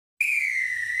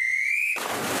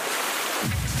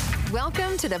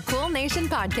Welcome to the Pool Nation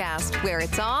podcast, where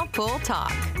it's all pool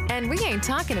talk. And we ain't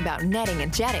talking about netting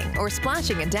and jetting or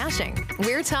splashing and dashing.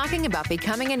 We're talking about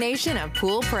becoming a nation of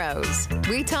pool pros.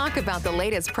 We talk about the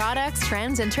latest products,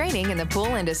 trends, and training in the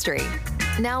pool industry.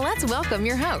 Now let's welcome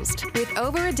your host, with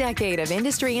over a decade of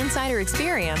industry insider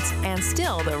experience and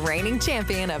still the reigning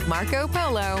champion of Marco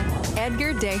Polo,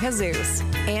 Edgar De Jesus,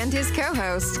 and his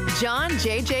co-host, John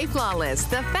J.J. Flawless,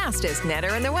 the fastest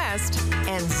netter in the West,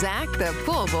 and Zach the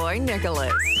Pool Boy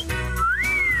Nicholas.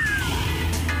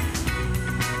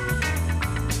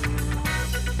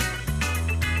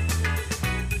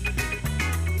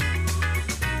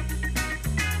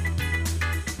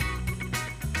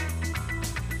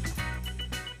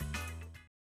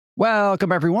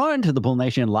 Welcome, everyone, to the Pool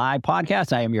Nation Live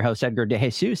podcast. I am your host, Edgar De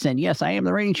Jesus, and yes, I am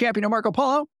the reigning champion of Marco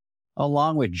Polo,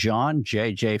 along with John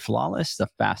J.J. Flawless, the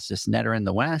fastest netter in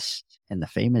the West, and the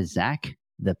famous Zach,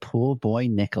 the Pool Boy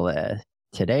Nicholas.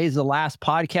 Today's the last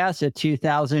podcast of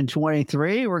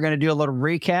 2023. We're going to do a little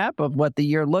recap of what the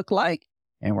year looked like,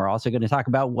 and we're also going to talk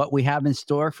about what we have in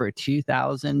store for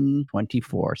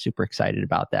 2024. Super excited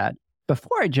about that.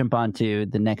 Before I jump on to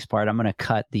the next part, I'm going to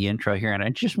cut the intro here. And I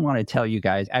just want to tell you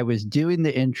guys, I was doing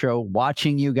the intro,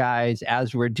 watching you guys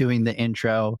as we're doing the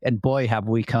intro, and boy, have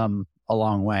we come a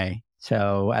long way.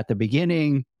 So at the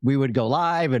beginning, we would go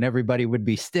live and everybody would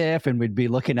be stiff and we'd be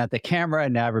looking at the camera.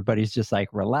 And now everybody's just like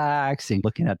relaxing,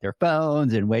 looking at their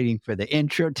phones and waiting for the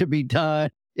intro to be done.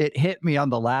 It hit me on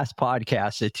the last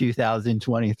podcast of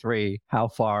 2023, how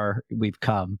far we've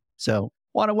come. So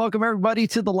want to welcome everybody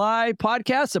to the live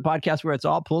podcast, the podcast where it's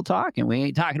all pool talk, and we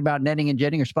ain't talking about netting and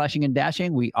jetting or splashing and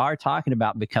dashing. We are talking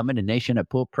about becoming a nation of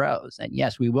pool pros. And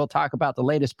yes, we will talk about the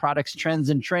latest products, trends,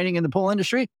 and training in the pool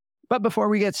industry. But before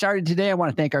we get started today, I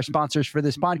want to thank our sponsors for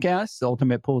this podcast, the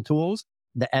Ultimate Pool Tools,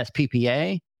 the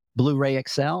SPPA, Blu-ray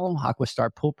XL,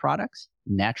 Aquastar Pool Products,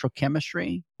 Natural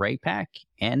Chemistry, Raypack,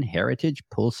 and Heritage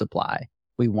Pool Supply.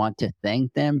 We want to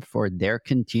thank them for their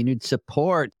continued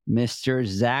support. Mr.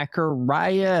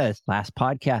 Zacharias, last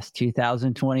podcast,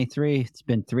 2023. It's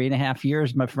been 3.5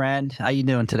 years, my friend. How you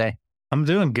doing today? I'm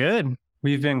doing good.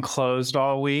 We've been closed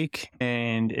all week,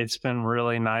 and it's been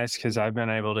really nice because I've been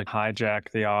able to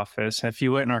hijack the office. If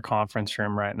you went in our conference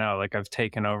room right now, like I've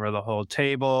taken over the whole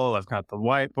table. I've got the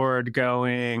whiteboard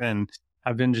going, and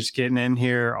I've been just getting in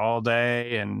here all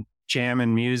day and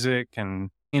jamming music and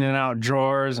in and out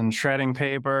drawers and shredding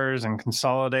papers and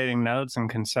consolidating notes and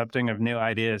concepting of new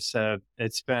ideas. So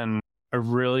it's been a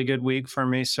really good week for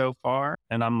me so far,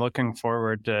 and I'm looking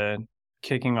forward to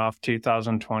kicking off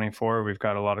 2024. We've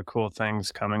got a lot of cool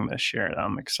things coming this year that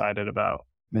I'm excited about.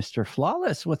 Mr.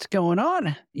 Flawless, what's going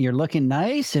on? You're looking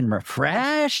nice and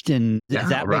refreshed, and is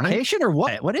that right? Vacation or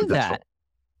what? What is that?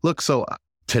 Look, so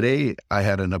today I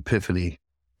had an epiphany,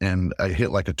 and I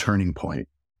hit like a turning point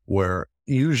where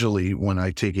usually when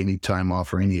I take any time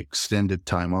off or any extended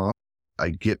time off, I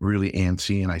get really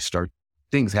antsy and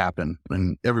things happen.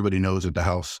 And everybody knows at the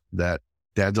house that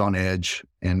dad's on edge.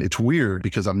 And it's weird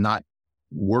because I'm not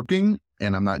working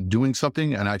and I'm not doing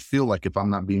something. And I feel like if I'm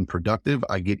not being productive,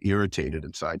 I get irritated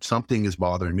inside. Something is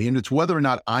bothering me. And it's whether or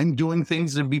not I'm doing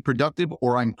things to be productive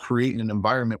or I'm creating an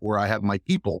environment where I have my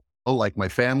people, like my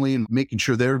family, and making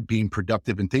sure they're being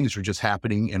productive and things are just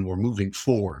happening and we're moving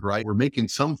forward, right? We're making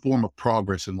some form of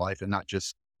progress in life and not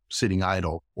just sitting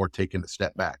idle or taking a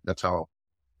step back.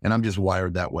 And I'm just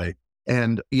wired that way.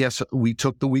 And yes, we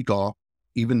took the week off,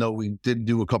 even though we did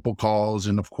do a couple calls.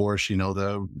 And of course,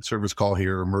 the service call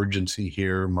here, emergency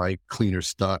here, my cleaner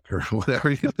stuck or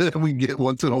whatever that we get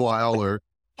once in a while, or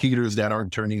heaters that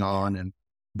aren't turning on.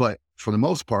 But for the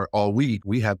most part, all week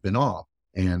we have been off.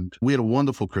 And we had a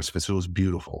wonderful Christmas. It was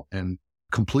beautiful and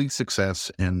complete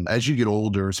success. And as you get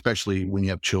older, especially when you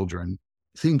have children,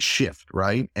 things shift,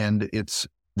 right? And it's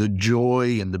the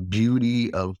joy and the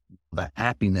beauty of the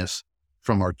happiness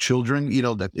from our children,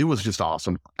 that it was just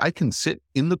awesome. I can sit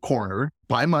in the corner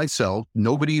by myself,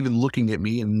 nobody even looking at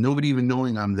me and nobody even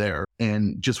knowing I'm there,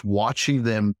 and just watching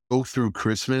them go through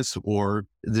Christmas, or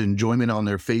the enjoyment on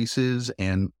their faces.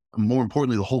 And more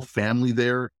importantly, the whole family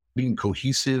there being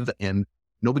cohesive and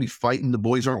nobody fighting, the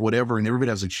boys aren't whatever, and everybody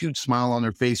has a huge smile on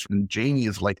their face. And Jamie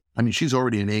is like, she's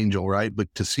already an angel, right?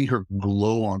 But to see her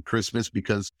glow on Christmas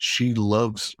because she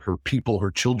loves her people,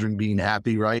 her children being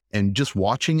happy, right? And just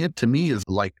watching it to me is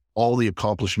like all the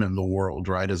accomplishment in the world,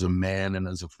 right? As a man and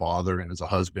as a father and as a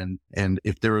husband. And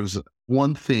if there was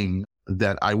one thing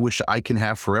that I wish I can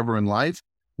have forever in life,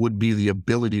 would be the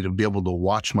ability to be able to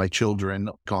watch my children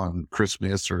on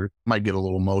Christmas, or might get a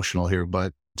little emotional here,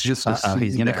 but just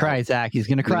he's going to cry, Zach. He's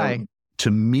going to cry.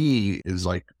 To me is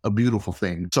like a beautiful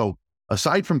thing. So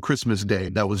aside from Christmas Day,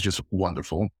 that was just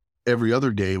wonderful. every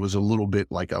other day was a little bit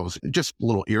like I was just a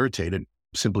little irritated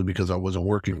simply because I wasn't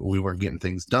working. We weren't getting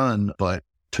things done. But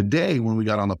today, when we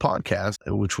got on the podcast,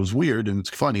 which was weird and it's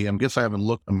funny, I guess I haven't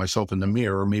looked at myself in the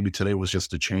mirror, or maybe today was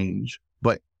just a change.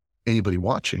 But anybody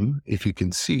watching, if you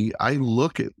can see, I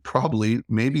look at probably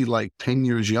maybe like 10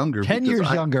 years younger. 10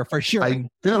 years younger for sure. I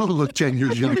don't look 10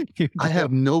 years younger. I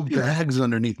have no bags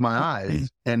underneath my eyes.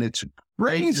 And it's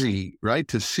crazy, right?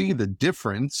 To see the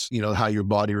difference, how your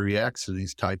body reacts to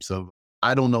these types of,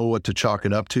 I don't know what to chalk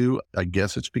it up to. I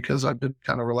guess it's because I've been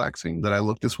kind of relaxing that I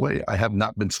look this way. I have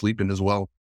not been sleeping as well.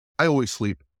 I always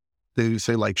sleep. They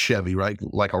say like Chevy, right?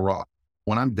 Like a rock.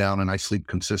 When I'm down and I sleep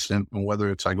consistent, and whether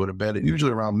it's I go to bed at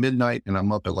usually around midnight and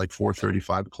I'm up at like 4:30,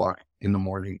 5 o'clock in the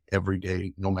morning every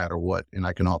day, no matter what. And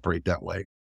I can operate that way.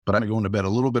 But I'm going to bed a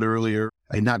little bit earlier.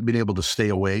 I've not been able to stay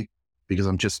awake because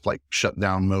I'm just like shut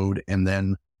down mode. And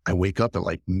then I wake up at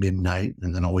like midnight,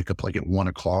 and then I'll wake up like at 1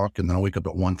 o'clock, and then I'll wake up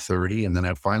at 1:30, and then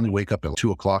I finally wake up at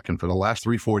 2 o'clock. And for the last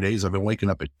 3-4 days, I've been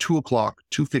waking up at 2 o'clock,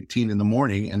 2:15 in the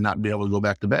morning and not be able to go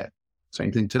back to bed.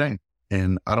 Same thing today.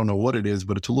 And I don't know what it is,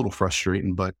 but it's a little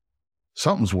frustrating, but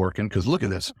something's working because look at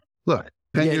this. Look,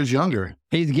 10 years younger.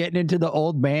 He's getting into the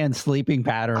old man sleeping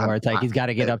pattern where it's like he's got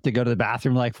to get up to go to the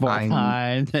bathroom like 4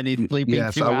 times and he's sleeping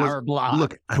 2-hour blocks.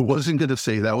 Look, I wasn't going to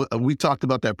say that. We talked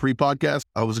about that pre-podcast.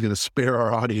 I was going to spare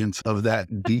our audience of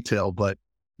that detail, but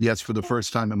yes, for the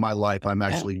first time in my life, I'm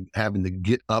actually having to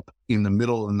get up in the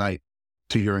middle of the night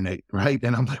to urinate, right?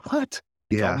 And I'm like, what?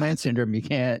 Old man syndrome.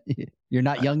 You're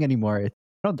not young anymore.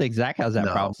 I don't think Zach has that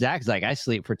problem. Zach's like, I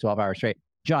sleep for 12 hours straight.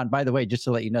 John, by the way, just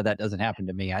to let you know, that doesn't happen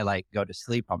to me. I like go to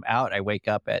sleep. I'm out. I wake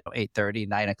up at 8:30,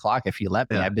 9 o'clock. If you let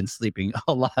me, I've been sleeping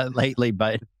a lot lately,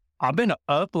 but I've been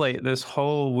up late this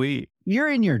whole week. You're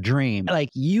in your dream. Like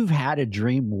you've had a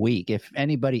dream week. If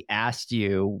anybody asked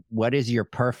you, what does your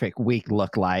perfect week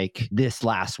look like? This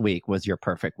last week was your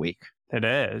perfect week. It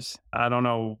is. I don't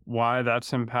know why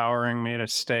that's empowering me to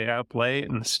stay up late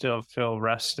and still feel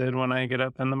rested when I get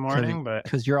up in the morning, but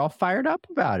because you're all fired up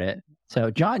about it.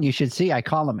 So John, you should see, I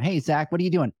call him, hey, Zach, what are you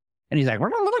doing? And he's like,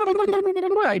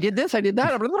 I did this, I did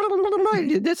that. I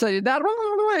did this, I did that.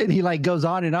 And he like goes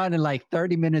on, and like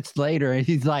 30 minutes later, and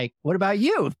he's like, what about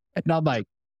you? And I'm like,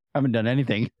 I haven't done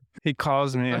anything. He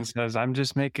calls me and says, I'm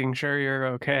just making sure you're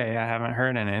okay. I haven't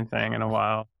heard anything in a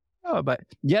while. Oh, but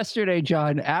yesterday,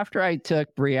 John, after I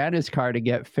took Brianna's car to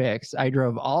get fixed, I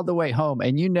drove all the way home.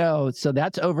 And so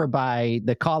that's over by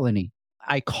the Colony.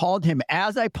 I called him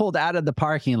as I pulled out of the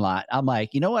parking lot. I'm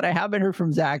like, you know what? I haven't heard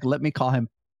from Zach. Let me call him.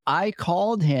 I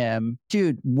called him.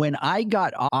 Dude, when I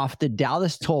got off the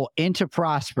Dallas toll into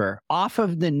Prosper, off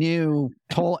of the new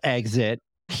toll exit,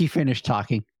 he finished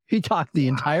talking. He talked the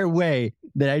entire way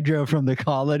that I drove from the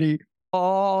Colony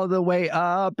all the way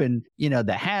up, and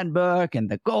the handbook and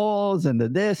the goals and the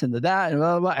this and the that and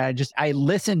blah, blah, blah. I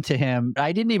listened to him.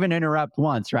 I didn't even interrupt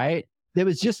once, right? There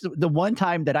was just the one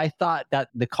time that I thought that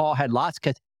the call had lost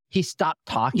because he stopped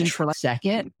talking for like a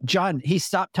second. John, he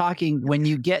stopped talking when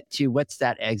you get to what's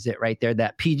that exit right there,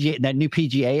 that new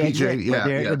PGA exit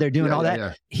where they're doing all that.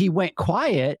 Yeah. He went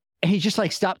quiet and he just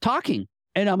like stopped talking.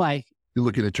 And I'm like, you're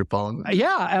looking at your phone?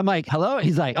 Yeah. I'm like, hello?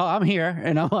 He's like, oh, I'm here.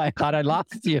 And I'm like, thought I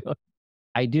lost you.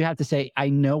 I do have to say, I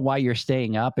know why you're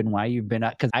staying up and why you've been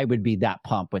up, because I would be that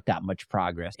pumped with that much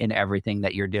progress in everything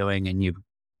that you're doing and you've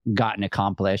gotten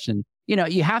accomplished. And,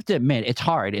 you have to admit, it's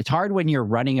hard. It's hard when you're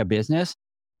running a business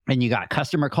and you got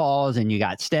customer calls and you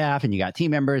got staff and you got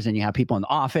team members and you have people in the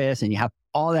office and you have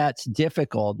all that's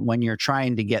difficult when you're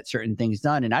trying to get certain things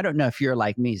done. And I don't know if you're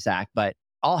like me, Zach, but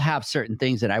I'll have certain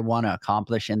things that I want to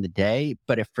accomplish in the day.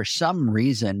 But if for some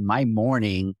reason my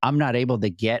morning, I'm not able to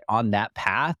get on that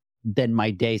path, then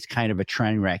my day's kind of a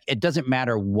train wreck. It doesn't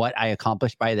matter what I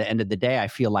accomplish by the end of the day. I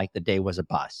feel like the day was a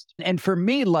bust. And for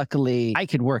me, luckily, I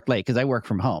could work late because I work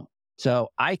from home. So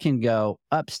I can go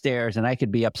upstairs and I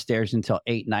could be upstairs until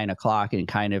 8, 9 o'clock and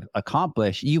kind of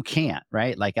accomplish. You can't,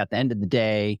 right? Like at the end of the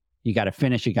day, you got to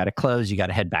finish, you got to close, you got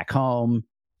to head back home.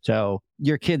 So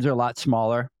your kids are a lot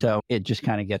smaller. So it just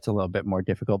kind of gets a little bit more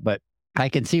difficult. But I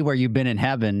can see where you've been in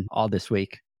heaven all this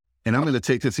week. And I'm going to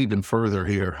take this even further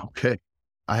here. Okay.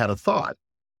 I had a thought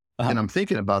and I'm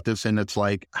thinking about this, and it's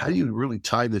like, how do you really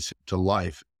tie this to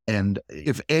life? And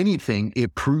if anything,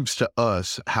 it proves to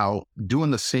us how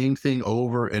doing the same thing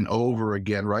over and over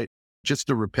again, right? Just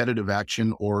a repetitive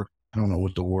action, or I don't know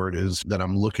what the word is that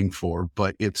I'm looking for,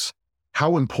 but it's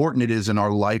how important it is in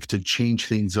our life to change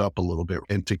things up a little bit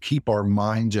and to keep our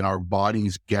minds and our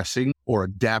bodies guessing or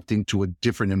adapting to a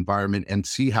different environment and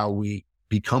see how we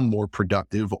become more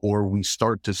productive, or we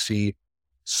start to see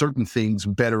certain things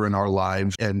better in our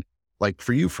lives. And like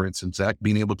for you, for instance, Zach,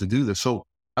 being able to do this. So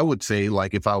I would say,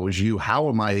 like, if I was you, how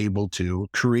am I able to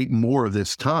create more of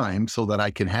this time so that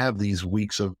I can have these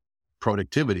weeks of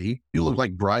productivity? You look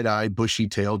like bright-eyed,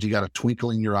 bushy-tailed. You got a twinkle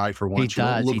in your eye for once. He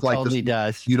does. He totally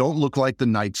does. You don't look like the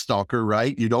Night Stalker,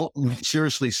 right? You don't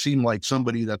seriously seem like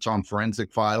somebody that's on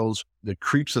Forensic Files that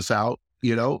creeps us out.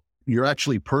 You're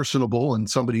actually personable and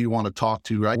somebody you want to talk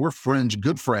to, right? We're friends,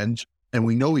 good friends, and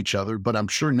we know each other. But I'm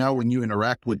sure now when you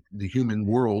interact with the human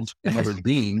world and other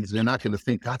beings, they're not going to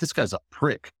think, God, this guy's a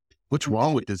prick. What's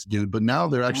wrong with this dude? But now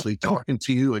they're actually talking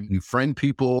to you and you friend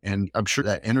people. And I'm sure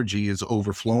that energy is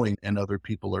overflowing and other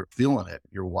people are feeling it.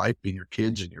 Your wife and your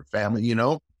kids and your family,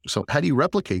 So how do you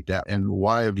replicate that? And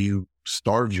why have you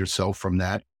starved yourself from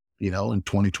that, in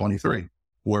 2023?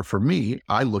 Where for me,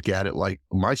 I look at it like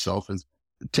myself as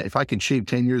if I can shave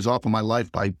 10 years off of my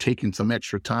life by taking some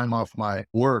extra time off my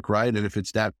work, right? And if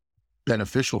it's that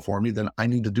beneficial for me, then I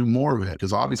need to do more of it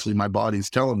because obviously my body's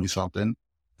telling me something.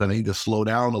 That I need to slow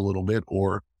down a little bit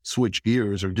or switch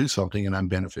gears or do something and I'm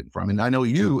benefiting from it. And I know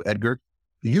you, Edgar,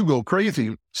 you go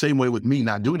crazy. Same way with me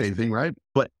not doing anything, right?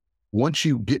 But once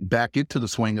you get back into the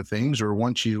swing of things or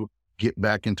once you get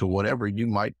back into whatever, you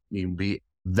might even be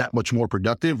that much more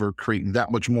productive or create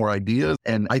that much more ideas.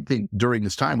 And I think during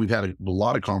this time, we've had a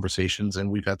lot of conversations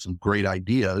and we've had some great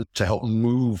ideas to help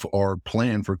move our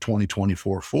plan for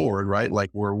 2024 forward, right? Like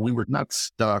where we were not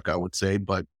stuck, I would say,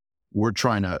 but we're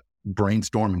trying to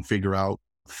brainstorm and figure out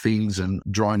things and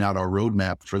drawing out our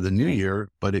roadmap for the new year.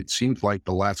 But it seems like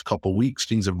the last couple of weeks,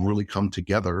 things have really come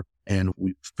together and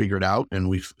we've figured out and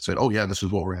we've said, oh yeah, this is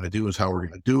what we're going to do, is how we're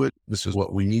going to do it. This is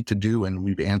what we need to do. And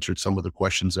we've answered some of the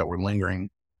questions that were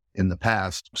lingering in the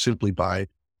past simply by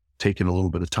taking a little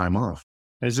bit of time off.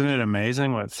 Isn't it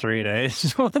amazing what 3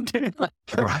 days will do?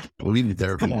 Right. We need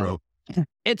therapy, bro.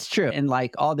 It's true. And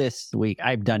like all this week,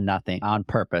 I've done nothing on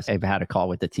purpose. I've had a call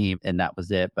with the team and that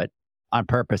was it. But on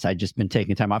purpose, I've just been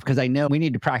taking time off because I know we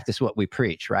need to practice what we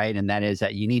preach, right? And that is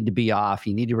that you need to be off,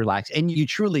 you need to relax, and you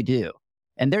truly do.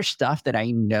 And there's stuff that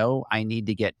I know I need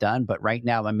to get done. But right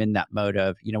now I'm in that mode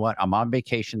of, you know what? I'm on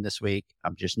vacation this week.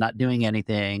 I'm just not doing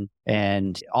anything.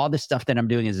 And all the stuff that I'm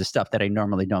doing is the stuff that I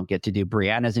normally don't get to do.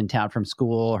 Brianna's in town from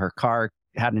school. Her car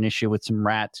had an issue with some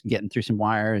rats getting through some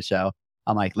wires. So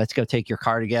I'm like, let's go take your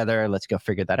car together. Let's go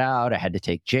figure that out. I had to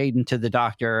take Jaden to the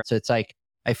doctor. So it's like,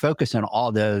 I focus on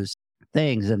all those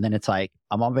things. And then it's like,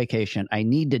 I'm on vacation. I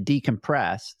need to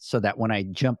decompress so that when I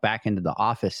jump back into the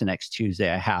office the next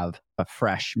Tuesday, I have a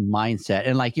fresh mindset.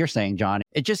 And like you're saying, John,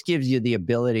 it just gives you the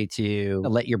ability to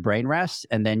let your brain rest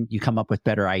and then you come up with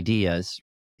better ideas.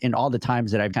 In all the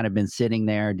times that I've kind of been sitting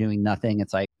there doing nothing,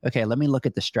 it's like, okay, let me look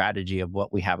at the strategy of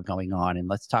what we have going on and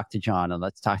let's talk to John and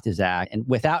let's talk to Zach. And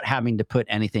without having to put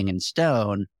anything in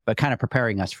stone, but kind of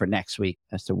preparing us for next week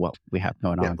as to what we have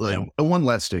going on. And one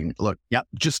last thing, look,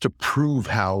 just to prove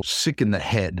how sick in the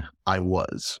head I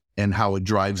was and how it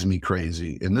drives me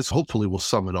crazy. And this hopefully will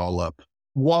sum it all up.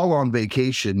 While on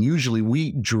vacation, usually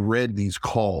we dread these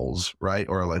calls, right?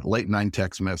 Or like late night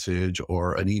text message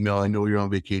or an email. I know you're on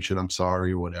vacation. I'm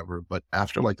sorry or whatever. But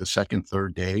after like the second,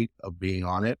 third day of being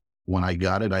on it, when I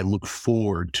got it, I looked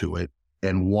forward to it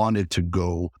and wanted to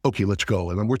go, okay, let's go.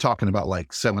 And then we're talking about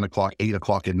like 7 o'clock, 8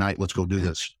 o'clock at night. Let's go do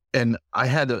this. And I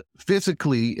had to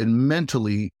physically and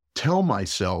mentally tell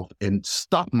myself and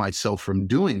stop myself from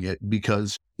doing it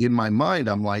because in my mind,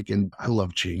 I'm like, and I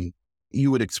love Jean. You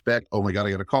would expect, oh my God,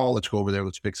 I got a call. Let's go over there.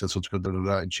 Let's fix this. Let's go. Da, da,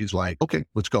 da. And she's like, okay,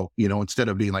 let's go. Instead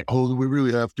of being like, oh, we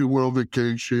really have to. We're on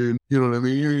vacation. You know what I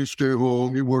mean? You stay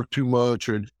home. You work too much.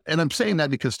 And I'm saying that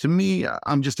because to me,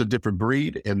 I'm just a different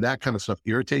breed and that kind of stuff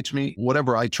irritates me.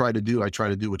 Whatever I try to do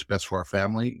what's best for our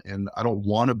family. And I don't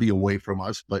want to be away from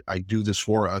us, but I do this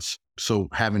for us. So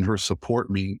having her support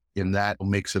me in that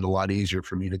makes it a lot easier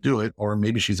for me to do it. Or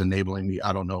maybe she's enabling me.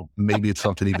 I don't know. Maybe it's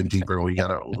something even deeper. We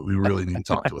really need to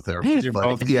talk to a therapist.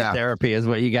 Therapy is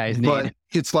what you guys need. But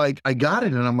it's like, I got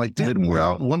it. And I'm like, dude, we're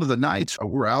out one of the nights.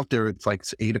 We're out there. It's like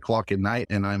 8 o'clock at night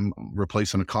and I'm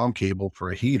replacing a comm cable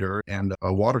for a heater and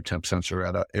a water temp sensor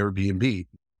at an Airbnb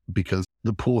because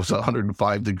the pool is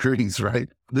 105 degrees, right?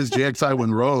 This JXI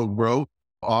went rogue, bro.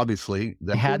 Obviously,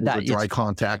 that had that dry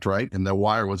contact, right? And the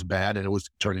wire was bad and it was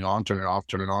turning on, turning off,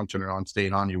 turning on, turning on,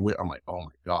 staying on. I'm like, oh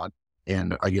my God.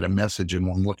 And I get a message and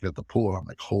when I'm looking at the pool, I'm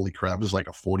like, holy crap, this is like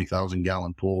a 40,000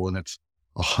 gallon pool and it's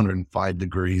 105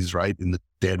 degrees, right? In the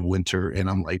dead winter. And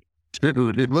I'm like,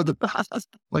 dude, it was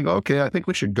like, okay, I think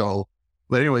we should go.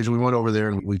 But anyways, we went over there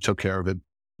and we took care of it.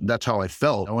 That's how I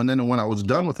felt. And then when I was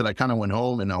done with it, I kind of went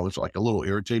home and I was like a little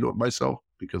irritated with myself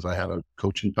because I had a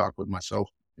coaching talk with myself.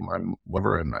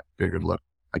 Whatever, and I figured, look,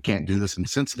 I can't do this. And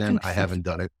since then, I haven't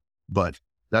done it. But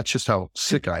that's just how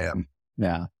sick I am.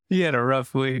 Yeah. You had a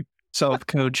rough week.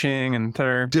 self-coaching and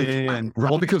therapy. And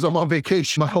Well, because I'm on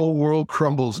vacation, my whole world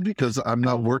crumbles because I'm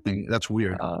not working. That's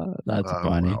weird. That's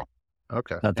funny. Wow.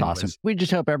 Okay. That's awesome. We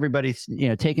just hope everybody's,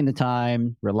 taking the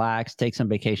time, relax, take some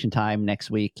vacation time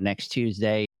next week, next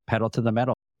Tuesday, pedal to the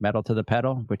metal to the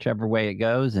pedal, whichever way it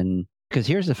goes. And because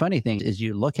here's the funny thing is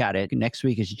you look at it, next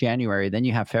week is January, then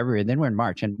you have February, then we're in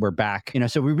March and we're back,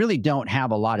 so we really don't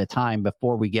have a lot of time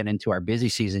before we get into our busy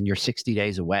season. You're 60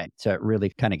 days away. So it really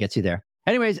kind of gets you there.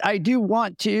 Anyways, I do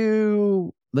want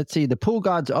to, let's see, the pool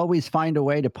gods always find a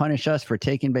way to punish us for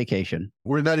taking vacation.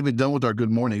 We're not even done with our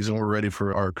good mornings and we're ready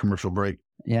for our commercial break.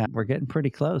 Yeah, we're getting pretty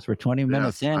close. We're 20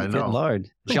 minutes in. Good Lord.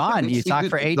 John, you talked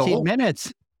for 18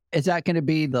 minutes. Is that going to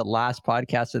be the last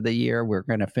podcast of the year? We're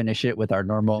going to finish it with our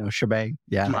normal shebang.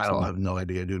 Yeah. I have no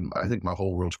idea, dude. I think my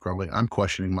whole world's crumbling. I'm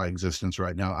questioning my existence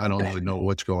right now. I don't even know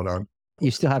what's going on.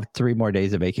 You still have 3 more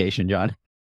days of vacation, John.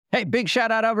 Hey, big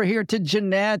shout out over here to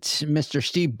Jeanette, Mr.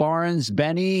 Steve Barnes,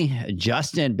 Benny,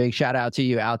 Justin. Big shout out to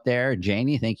you out there.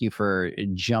 Janie, thank you for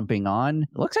jumping on.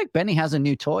 It looks like Benny has a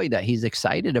new toy that he's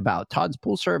excited about. Todd's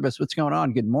Pool Service. What's going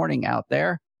on? Good morning out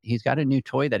there. He's got a new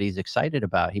toy that he's excited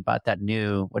about. He bought that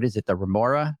new, the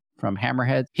Remora from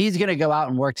Hammerhead. He's going to go out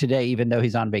and work today, even though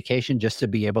he's on vacation, just to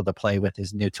be able to play with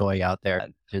his new toy out there.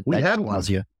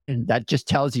 That just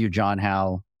tells you, John,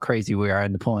 how crazy we are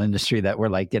in the pool industry that we're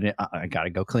like, I got to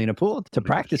go clean a pool to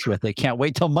practice with. They can't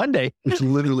wait till Monday. It's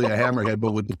literally a Hammerhead,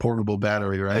 but with the portable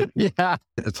battery, right? Yeah.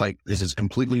 It's like, this is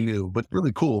completely new, but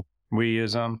really cool. We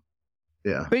use them.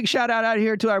 Yeah. Big shout out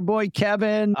here to our boy,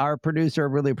 Kevin, our producer.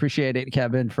 Really appreciate it,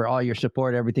 Kevin, for all your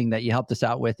support, everything that you helped us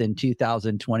out with in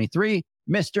 2023.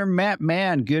 Mr. Matt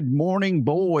Mann, good morning,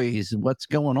 boys. What's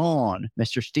going on?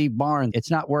 Mr. Steve Barnes,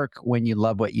 it's not work when you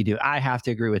love what you do. I have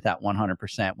to agree with that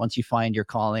 100%. Once you find your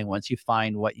calling, once you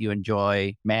find what you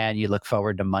enjoy, man, you look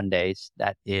forward to Mondays.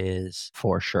 That is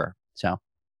for sure. So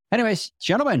anyways,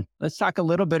 gentlemen, let's talk a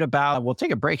little bit about, we'll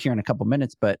take a break here in a couple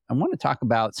minutes, but I want to talk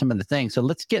about some of the things. So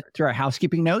let's get through our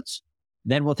housekeeping notes.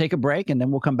 Then we'll take a break and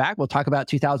then we'll come back. We'll talk about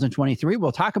 2023.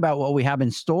 We'll talk about what we have in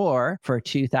store for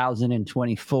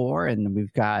 2024. And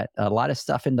we've got a lot of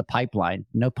stuff in the pipeline.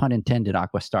 No pun intended,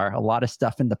 Aquastar. A lot of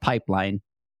stuff in the pipeline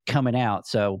coming out.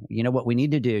 So you know what we need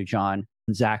to do, John?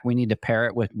 Zach, we need to pair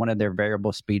it with one of their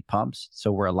variable speed pumps.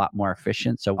 So we're a lot more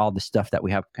efficient. So all the stuff that we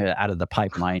have out of the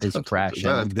pipeline is fresh. Is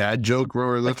that a dad joke,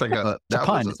 Rory? That's like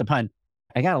it's a pun.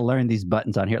 I got to learn these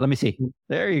buttons on here. Let me see.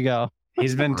 There you go.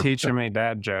 He's been teaching me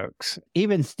dad jokes.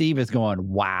 Even Steve is going,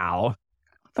 wow.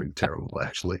 Pretty terrible,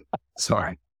 actually.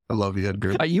 Sorry. I love you,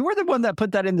 Edgar. You were the one that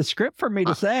put that in the script for me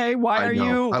to say. Why are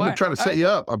you? I've been trying to set you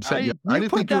up. I'm setting you up. I didn't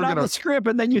put think you that were on going the script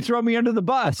and then you throw me under the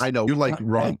bus. I know. You're like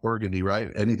Ron Burgundy, right?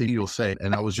 Anything you'll say.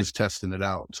 And I was just testing it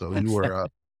out. So you were,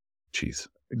 jeez.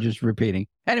 Just repeating.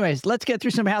 Anyways, let's get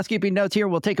through some housekeeping notes here.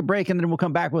 We'll take a break and then we'll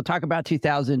come back. We'll talk about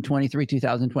 2023,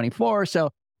 2024. So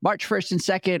March 1st and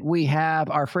 2nd, we have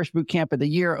our first boot camp of the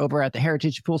year over at the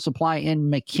Heritage Pool Supply in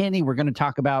McKinney. We're going to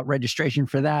talk about registration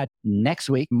for that next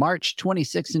week. March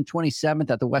 26th and 27th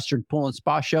at the Western Pool and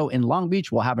Spa Show in Long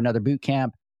Beach, we'll have another boot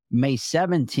camp. May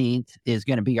 17th is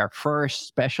going to be our first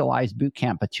specialized boot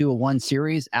camp, a 201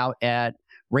 series out at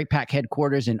RatePack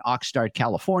headquarters in Oxnard,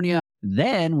 California.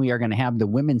 Then we are going to have the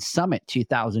Women's Summit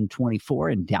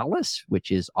 2024 in Dallas, which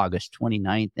is August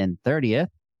 29th and 30th.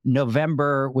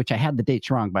 November, which I had the dates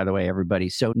wrong, by the way, everybody.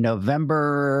 So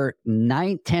November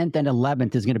 9th, 10th, and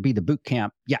 11th is going to be the boot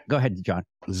camp. Yeah, go ahead, John.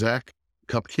 Zach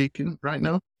cupcaking right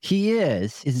now? He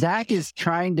is. Zach is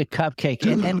trying to cupcake.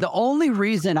 And the only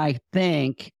reason I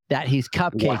think that he's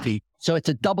cupcaking, so it's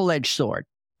a double-edged sword.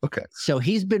 Okay. So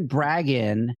he's been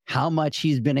bragging how much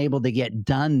he's been able to get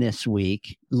done this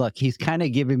week. Look, he's kind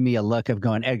of giving me a look of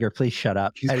going, Edgar, please shut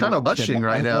up. He's kind of blushing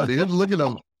right now. Dude. Look at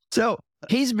him. So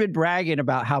he's been bragging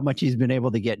about how much he's been able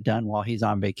to get done while he's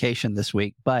on vacation this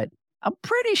week. But I'm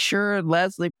pretty sure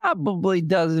Leslie probably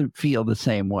doesn't feel the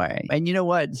same way. And you know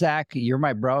what, Zach, you're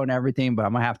my bro and everything, but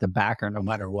I'm going to have to back her no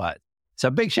matter what. So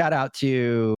big shout out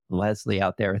to Leslie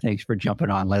out there. Thanks for jumping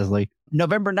on, Leslie.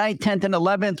 November 9th, 10th, and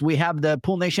 11th, we have the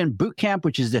Pool Nation Boot Camp,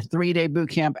 which is the 3-day boot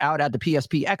camp out at the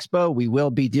PSP Expo. We will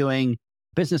be doing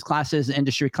business classes,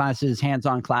 industry classes,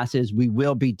 hands-on classes. We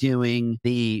will be doing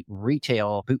the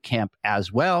retail boot camp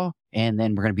as well. And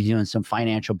then we're going to be doing some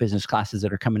financial business classes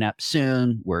that are coming up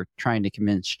soon. We're trying to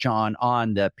convince John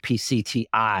on the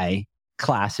PCTI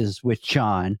classes with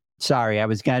John. Sorry, I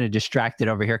was kind of distracted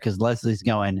over here because Leslie's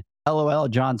going, LOL,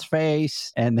 John's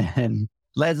face. And then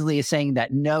Leslie is saying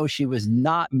that no, she was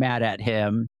not mad at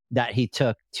him that he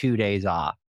took 2 days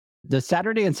off. Does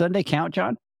Saturday and Sunday count,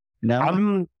 John?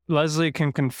 No? Leslie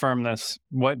can confirm this.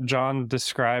 What John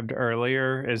described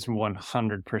earlier is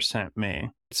 100% me.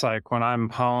 It's like when I'm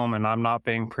home and I'm not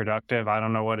being productive, I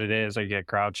don't know what it is. I get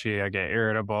grouchy, I get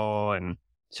irritable. And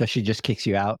So she just kicks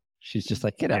you out. She's just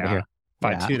like, get out of here.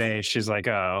 by Yeah. 2 days, she's like,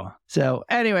 oh. So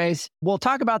anyways, we'll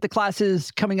talk about the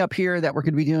classes coming up here that we're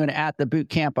going to be doing at the boot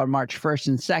camp on March 1st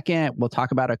and 2nd. We'll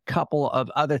talk about a couple of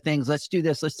other things. Let's do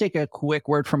this. Let's take a quick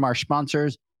word from our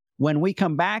sponsors. When we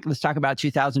come back, let's talk about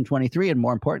 2023. And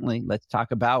more importantly, let's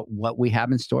talk about what we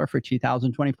have in store for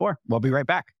 2024. We'll be right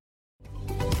back.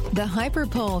 The Hyper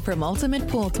Pole from Ultimate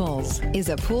Pool Tools is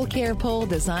a pool care pole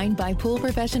designed by pool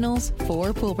professionals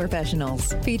for pool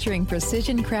professionals, featuring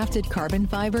precision-crafted carbon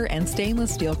fiber and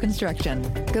stainless steel construction.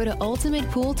 Go to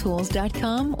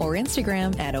ultimatepooltools.com or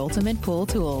Instagram at Ultimate Pool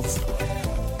Tools.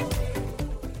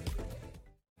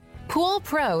 Pool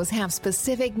pros have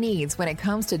specific needs when it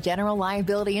comes to general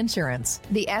liability insurance.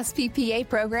 The SPPA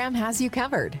program has you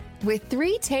covered. With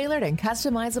 3 tailored and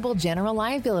customizable general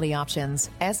liability options,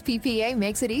 SPPA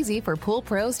makes it easy for pool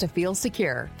pros to feel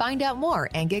secure. Find out more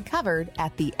and get covered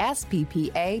at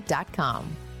thesppa.com.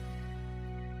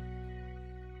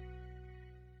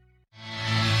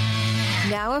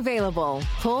 Now available,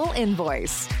 Pool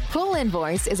Invoice. Pool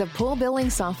Invoice is a pool billing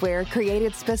software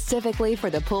created specifically for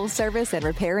the pool service and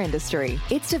repair industry.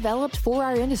 It's developed for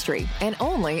our industry and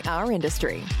only our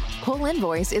industry. Pool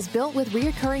Invoice is built with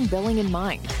recurring billing in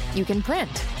mind. You can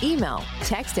print, email,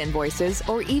 text invoices,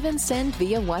 or even send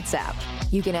via WhatsApp.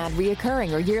 You can add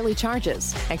reoccurring or yearly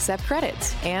charges, accept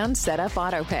credits, and set up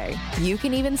autopay. You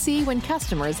can even see when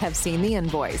customers have seen the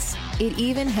invoice. It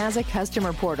even has a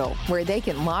customer portal where they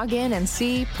can log in and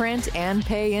see, print, and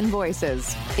pay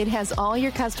invoices. It has all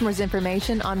your customers'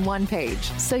 information on one page,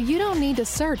 so you don't need to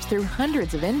search through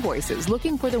hundreds of invoices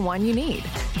looking for the one you need.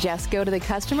 Just go to the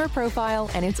customer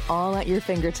profile and it's all at your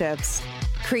fingertips.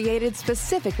 Created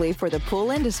specifically for the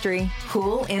pool industry,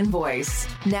 Pool Invoice.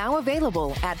 Now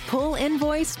available at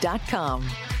poolinvoice.com.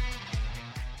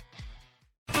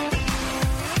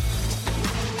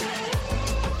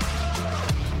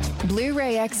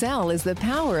 Blu-ray XL is the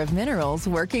power of minerals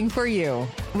working for you.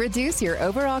 Reduce your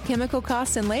overall chemical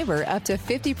costs and labor up to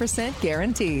 50%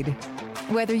 guaranteed.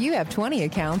 Whether you have 20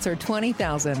 accounts or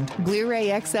 20,000, Blu-ray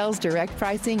XL's direct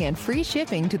pricing and free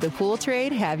shipping to the pool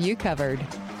trade have you covered.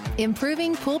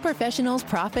 Improving pool professionals'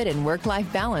 profit and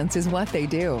work-life balance is what they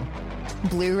do.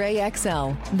 Blu-ray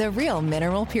XL, the real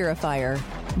mineral purifier.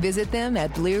 Visit them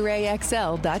at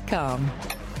BluRayXL.com.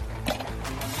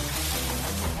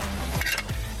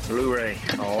 Blu-ray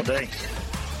all day.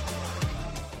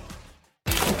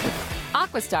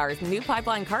 Aquastar's new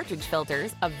pipeline cartridge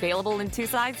filters, available in 2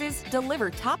 sizes, deliver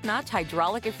top-notch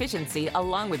hydraulic efficiency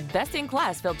along with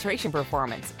best-in-class filtration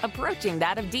performance, approaching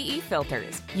that of DE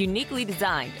filters. Uniquely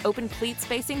designed, open pleat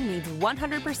spacing means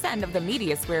 100% of the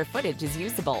media square footage is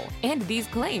usable. And these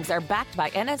claims are backed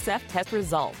by NSF test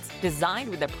results. Designed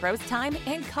with the pro's time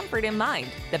and comfort in mind,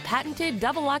 the patented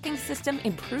double locking system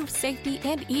improves safety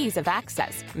and ease of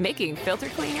access, making filter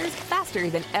cleaners faster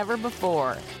than ever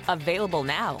before. Available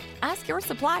now. Ask your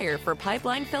supplier for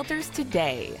pipeline filters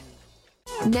today.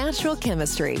 Natural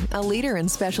Chemistry, a leader in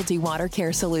specialty water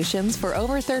care solutions for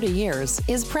over 30 years,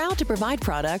 is proud to provide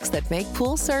products that make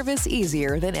pool service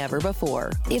easier than ever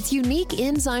before. Its unique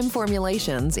enzyme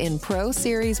formulations in Pro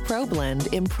Series Pro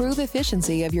Blend improve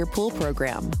efficiency of your pool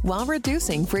program while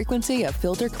reducing frequency of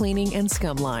filter cleaning and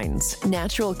scum lines.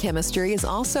 Natural Chemistry is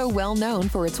also well known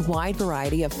for its wide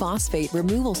variety of phosphate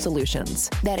removal solutions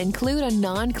that include a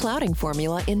non-clouding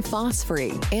formula in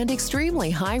Phos-Free and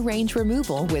extremely high-range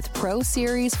removal with Pro Series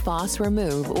Phos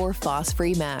Remove or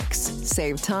Phos-Free Max.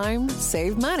 Save time,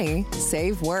 save money,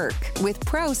 save work with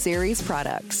Pro Series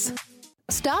products.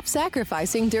 Stop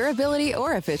sacrificing durability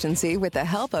or efficiency with the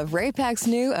help of Raypak's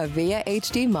new Avia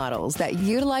HD models that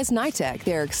utilize NITEC,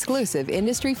 their exclusive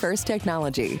industry-first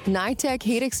technology. NITEC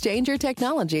heat exchanger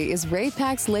technology is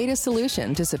Raypak's latest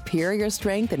solution to superior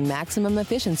strength and maximum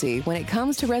efficiency when it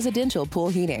comes to residential pool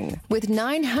heating. With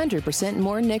 900%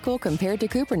 more nickel compared to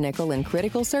copper nickel in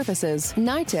critical surfaces,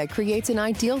 NITEC creates an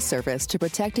ideal surface to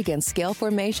protect against scale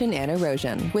formation and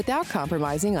erosion without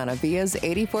compromising on Avia's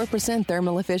 84%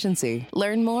 thermal efficiency.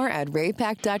 Learn more at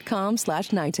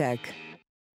raypak.com/NITEC.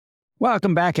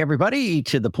 Welcome back, everybody,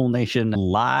 to the Pool Nation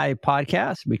Live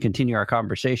podcast. We continue our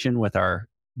conversation with our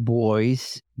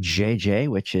boys, JJ,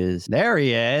 which is, there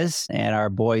he is, and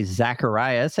our boy,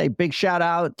 Zacharias. A big shout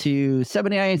out to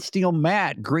 79 Steel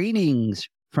Matt. Greetings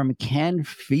from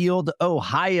Canfield,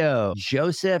 Ohio.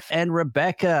 Joseph and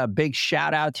Rebecca, big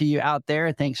shout out to you out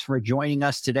there. Thanks for joining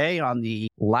us today on the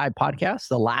live podcast,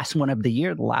 the last one of the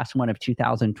year, the last one of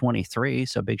 2023.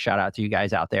 So big shout out to you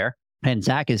guys out there. And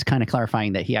Zach is kind of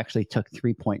clarifying that he actually took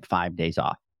 3.5 days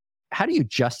off. How do you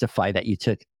justify that you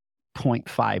took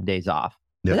 0.5 days off.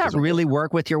 Yeah, Does that really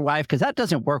work with your wife? Because that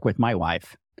doesn't work with my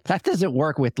wife. That doesn't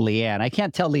work with Leanne. I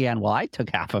can't tell Leanne, well, I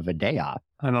took half of a day off.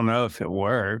 I don't know if it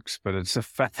works, but it's a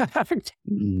fact.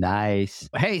 Nice.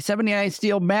 Hey, 79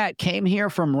 Steel Matt came here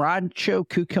from Rancho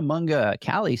Cucamonga,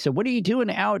 Cali. So what are you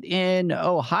doing out in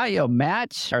Ohio,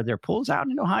 Matt? Are there pools out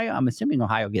in Ohio? I'm assuming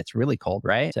Ohio gets really cold,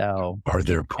 right? So Are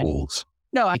there pools?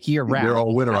 no, like year round. They're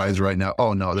all winterized right now.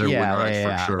 Oh, no, they're winterized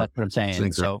for sure. That's what I'm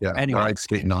saying. So anyway. They're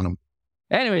skating on them.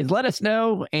 Anyways, let us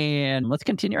know and let's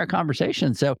continue our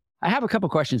conversation. So I have a couple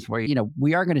questions for you. You know,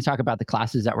 we are going to talk about the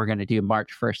classes that we're going to do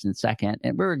March 1st and 2nd,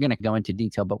 and we're going to go into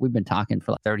detail, but we've been talking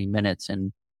for like 30 minutes.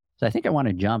 And so I think I want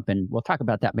to jump and we'll talk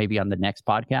about that maybe on the next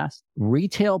podcast.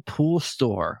 Retail pool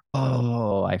store.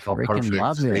 Oh, I freaking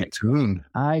love it. Stay tuned.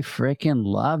 I freaking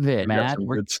love it, We got Matt. some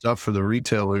good stuff for the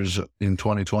retailers in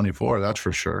 2024. That's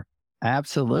for sure.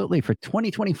 Absolutely. For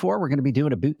 2024, we're going to be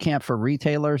doing a boot camp for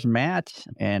retailers, Matt.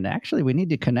 And actually, we need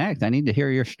to connect. I need to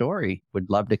hear your story. Would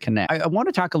love to connect. I want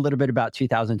to talk a little bit about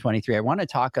 2023. I want to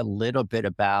talk a little bit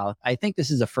about, I think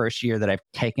this is the first year that I've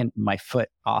taken my foot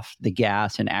off the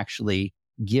gas and actually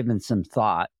given some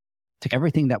thought to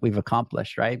everything that we've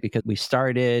accomplished, right? Because we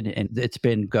started and it's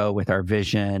been go with our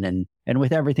vision and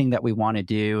with everything that we want to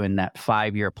do and that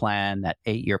 5-year plan, that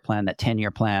 8-year plan, that 10-year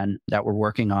plan that we're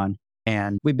working on.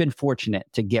 And we've been fortunate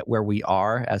to get where we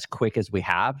are as quick as we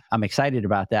have. I'm excited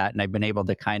about that. And I've been able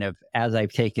to kind of, as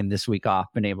I've taken this week off,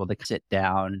 been able to sit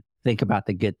down, think about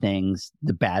the good things,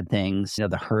 the bad things, you know,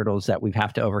 the hurdles that we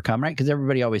have to overcome, right? Because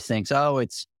everybody always thinks, oh,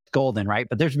 it's golden, right?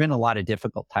 But there's been a lot of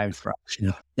difficult times for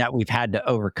us that we've had to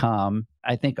overcome.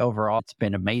 I think overall, it's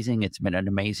been amazing. It's been an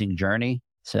amazing journey.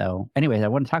 So anyways, I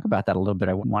want to talk about that a little bit.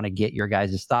 I want to get your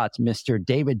guys' thoughts. Mr.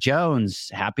 David Jones,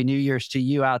 Happy New Year's to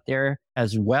you out there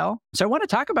as well. So I want to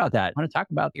talk about that. I want to talk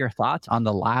about your thoughts on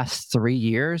the last 3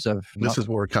 years of... This is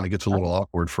where it kind of gets a little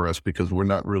awkward for us because we're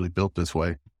not really built this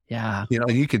way. Yeah. You know,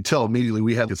 and you can tell immediately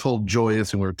we had this whole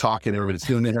joyous and we're talking, everybody's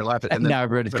doing it, they're laughing. And then now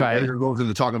everybody's quiet. goes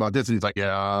into talking about this and he's like,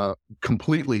 yeah,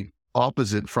 completely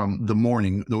opposite from the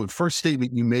morning. The first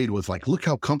statement you made was like, look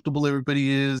how comfortable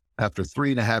everybody is. After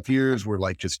 3.5 years, we're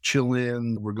like just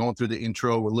chilling. We're going through the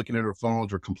intro. We're looking at our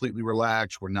phones. We're completely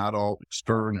relaxed. We're not all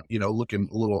stern, you know, looking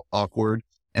a little awkward.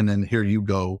 And then here you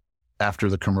go after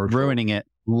the commercial. Ruining it.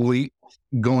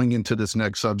 Going into this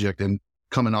next subject and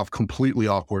coming off completely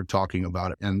awkward talking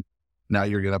about it. And now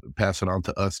you're going to pass it on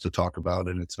to us to talk about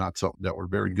it. And it's not something that we're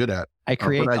very good at. I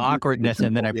create the awkwardness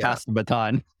and then I pass the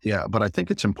baton. Yeah, but I think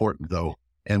it's important though.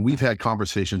 And we've had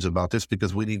conversations about this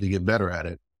because we need to get better at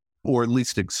it. Or at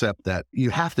least accept that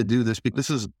you have to do this because this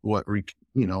is what,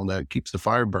 that keeps the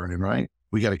fire burning, right?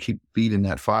 We got to keep feeding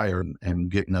that fire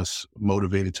and getting us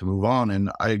motivated to move on.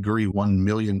 And I agree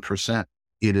 1,000,000%.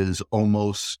 It is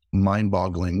almost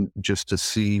mind-boggling just to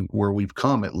see where we've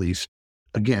come, at least.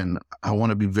 Again, I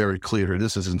want to be very clear.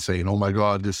 This isn't saying, oh my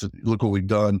God, look what we've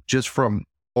done. Just from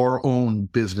our own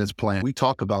business plan. We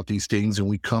talk about these things and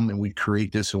we come and we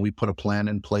create this and we put a plan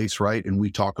in place, right? And we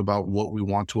talk about what we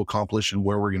want to accomplish and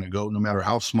where we're going to go, no matter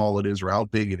how small it is or how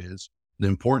big it is. The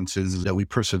importance is that we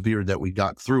persevered, that we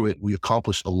got through it. We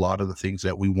accomplished a lot of the things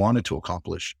that we wanted to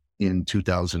accomplish in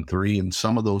 2003. And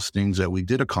some of those things that we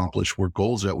did accomplish were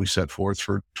goals that we set forth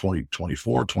for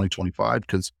 2024, 2025,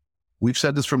 because we've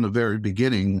said this from the very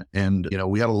beginning. And,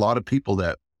 we had a lot of people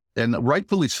that, and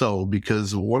rightfully so,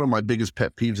 because one of my biggest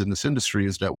pet peeves in this industry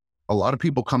is that a lot of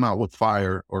people come out with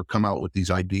fire or come out with these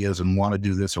ideas and want to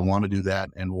do this and want to do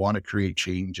that and want to create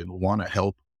change and want to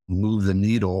help move the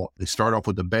needle. They start off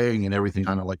with a bang and everything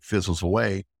kind of like fizzles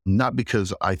away. Not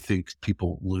because I think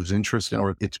people lose interest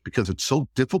or it's because it's so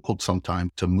difficult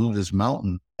sometimes to move this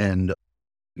mountain. And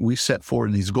we set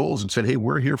forward these goals and said, hey,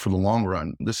 we're here for the long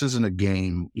run. This isn't a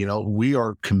game. We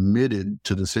are committed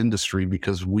to this industry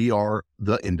because we are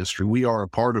the industry. We are a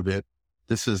part of it.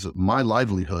 This is my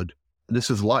livelihood. This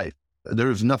is life.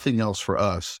 There is nothing else for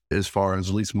us as far as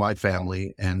at least my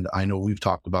family. And I know we've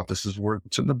talked about this is where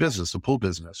it's in the business, the pool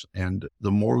business. And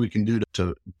the more we can do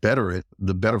to better it,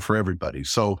 the better for everybody.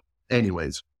 So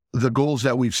anyways, the goals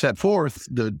that we've set forth,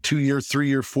 the 2-year,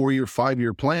 3-year, 4-year,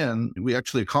 5-year plan, we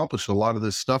actually accomplished a lot of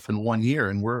this stuff in 1 year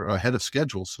and we're ahead of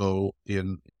schedule. So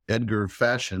in Edgar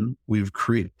fashion, we've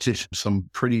created some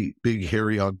pretty big,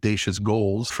 hairy, audacious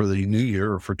goals for the new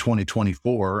year or for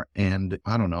 2024. And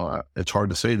I don't know, it's hard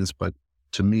to say this, but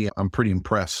to me, I'm pretty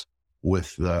impressed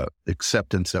with the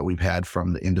acceptance that we've had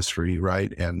from the industry,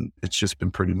 right? And it's just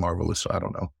been pretty marvelous. I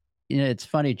don't know. It's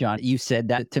funny, John, you said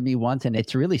that to me once, and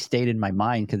it's really stayed in my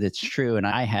mind because it's true. And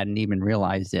I hadn't even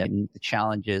realized it. And the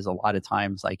challenge is a lot of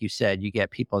times, like you said, you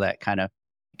get people that kind of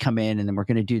come in and then we're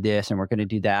going to do this and we're going to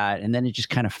do that. And then it just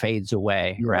kind of fades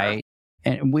away, right?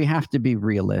 And we have to be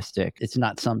realistic. It's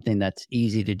not something that's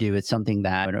easy to do. It's something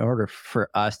that in order for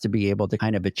us to be able to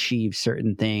kind of achieve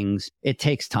certain things, it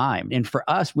takes time. And for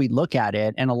us, we look at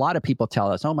it and a lot of people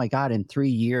tell us, oh my God, in 3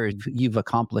 years, you've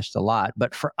accomplished a lot.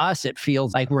 But for us, it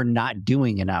feels like we're not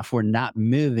doing enough. We're not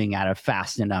moving at a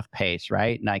fast enough pace,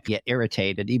 right? And I get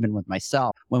irritated even with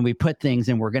myself when we put things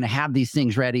and we're going to have these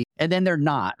things ready and then they're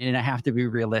not. And I have to be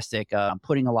realistic. I'm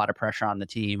putting a lot of pressure on the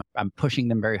team. I'm pushing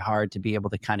them very hard to be able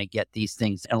to kind of get these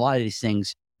things. And a lot of these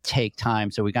things take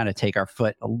time. So we got to take our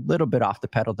foot a little bit off the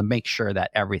pedal to make sure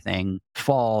that everything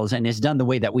falls and is done the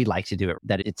way that we like to do it,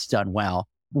 that it's done well.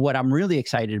 What I'm really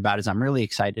excited about is I'm really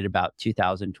excited about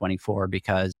 2024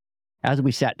 because as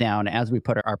we sat down, as we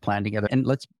put our plan together, and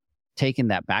let's taking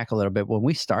that back a little bit, when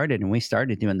we started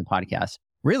doing the podcast,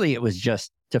 really it was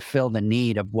just to fill the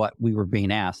need of what we were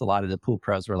being asked. A lot of the pool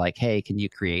pros were like, hey, can you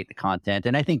create the content?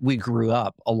 And I think we grew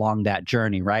up along that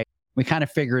journey, right? We kind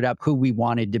of figured out who we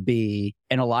wanted to be.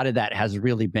 And a lot of that has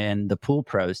really been the pool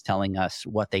pros telling us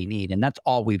what they need. And that's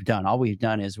all we've done. All we've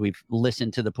done is we've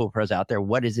listened to the pool pros out there.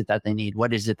 What is it that they need?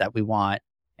 What is it that we want?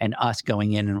 And us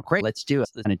going in and great, let's do it.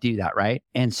 Let's do that, right?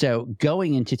 And so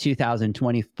going into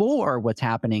 2024, what's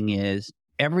happening is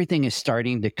everything is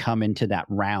starting to come into that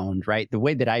round, right? The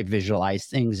way that I visualize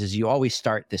things is you always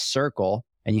start this circle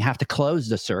and you have to close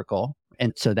the circle.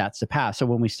 And so that's the path. So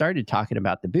when we started talking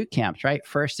about the boot camps, right?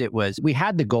 First, it was, we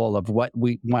had the goal of what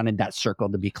we wanted that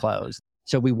circle to be closed.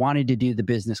 So we wanted to do the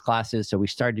business classes. So we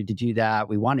started to do that.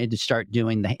 We wanted to start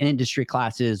doing the industry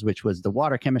classes, which was the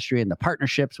water chemistry and the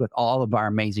partnerships with all of our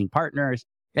amazing partners.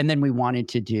 And then we wanted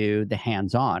to do the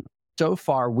hands-on. So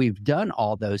far, we've done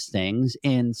all those things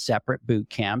in separate boot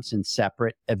camps and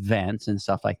separate events and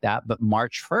stuff like that. But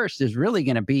March 1st is really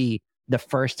going to be the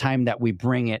first time that we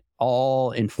bring it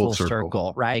all in full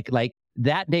circle, right? Like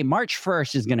that day, March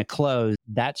 1st is going to close.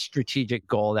 That strategic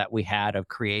goal that we had of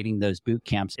creating those boot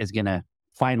camps is going to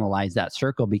finalize that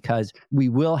circle because we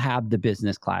will have the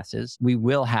business classes, we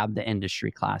will have the industry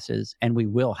classes, and we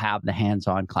will have the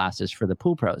hands-on classes for the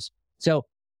pool pros. So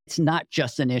it's not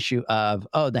just an issue of,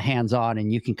 oh, the hands-on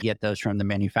and you can get those from the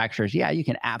manufacturers. Yeah, you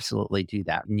can absolutely do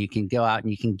that. And you can go out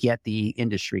and you can get the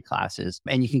industry classes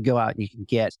and you can go out and you can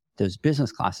get those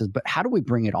business classes. But how do we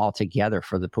bring it all together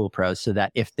for the pool pros so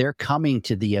that if they're coming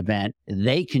to the event,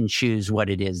 they can choose what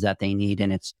it is that they need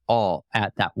and it's all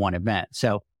at that one event.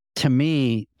 So to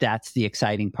me, that's the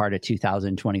exciting part of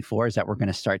 2024 is that we're going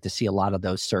to start to see a lot of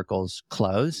those circles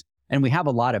close. And we have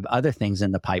a lot of other things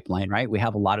in the pipeline, right? We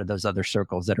have a lot of those other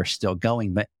circles that are still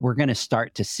going, but we're going to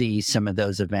start to see some of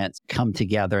those events come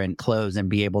together and close and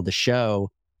be able to show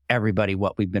everybody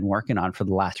what we've been working on for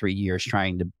the last 3 years,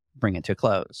 trying to bring it to a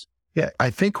close. Yeah, I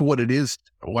think what it is,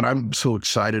 what I'm so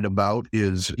excited about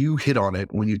is you hit on it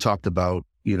when you talked about,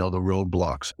 the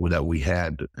roadblocks that we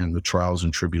had and the trials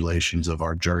and tribulations of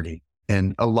our journey.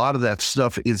 And a lot of that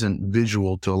stuff isn't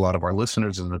visual to a lot of our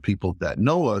listeners and the people that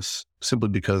know us simply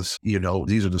because,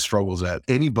 these are the struggles that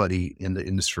anybody in the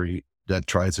industry that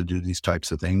tries to do these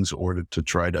types of things or to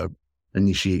try to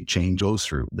initiate change goes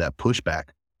through that pushback.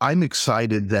 I'm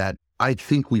excited that I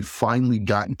think we've finally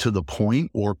gotten to the point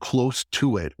or close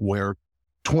to it where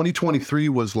 2023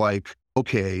 was like,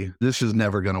 okay, this is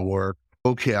never going to work.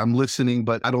 Okay, I'm listening,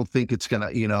 but I don't think it's going to,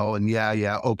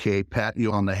 and okay, pat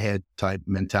you on the head type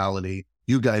mentality.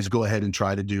 You guys go ahead and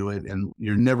try to do it and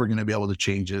you're never going to be able to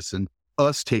change this. And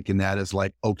us taking that as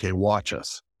like, okay, watch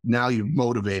us. Now you've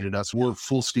motivated us. We're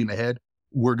full steam ahead.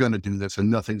 We're going to do this and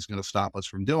nothing's going to stop us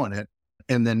from doing it.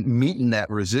 And then meeting that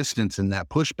resistance and that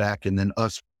pushback and then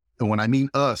us. And when I mean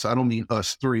us, I don't mean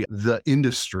us three, the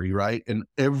industry, right? And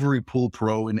every pool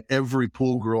pro and every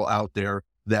pool girl out there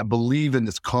that believe in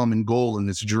this common goal and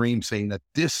this dream, saying that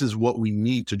this is what we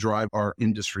need to drive our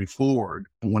industry forward.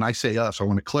 When I say us, I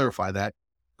want to clarify that,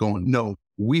 going, no,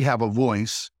 we have a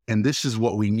voice and this is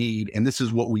what we need. And this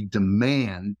is what we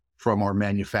demand from our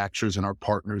manufacturers and our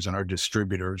partners and our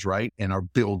distributors, right? And our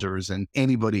builders and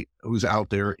anybody who's out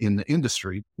there in the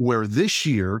industry, where this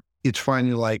year it's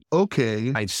finally like,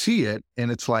 okay, I see it.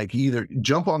 And it's like either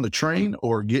jump on the train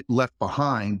or get left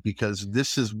behind because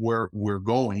this is where we're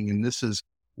going. And this is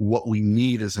what we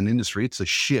need as an industry. It's a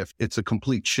shift. It's a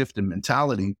complete shift in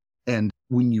mentality. And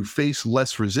when you face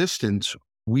less resistance,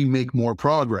 we make more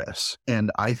progress.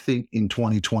 And I think in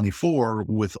 2024,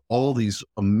 with all these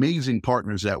amazing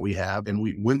partners that we have, and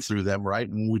we went through them, right?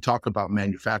 And we talk about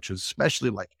manufacturers,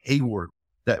 especially like Hayward,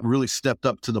 that really stepped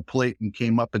up to the plate and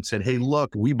came up and said, hey,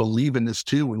 look, we believe in this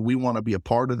too, and we want to be a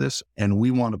part of this. And we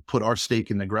want to put our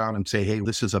stake in the ground and say, hey,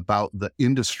 this is about the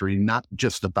industry, not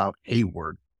just about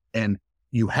Hayward. And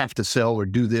you have to sell or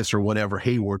do this or whatever,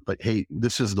 Hayward, but hey,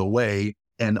 this is the way.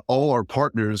 And all our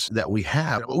partners that we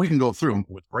have, we can go through them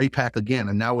with Raypack again,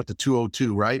 and now with the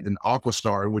 202, right? And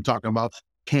Aquastar, and we're talking about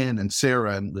Ken and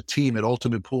Sarah and the team at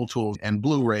Ultimate Pool Tools and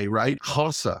Blu-ray, right?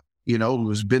 Hossa,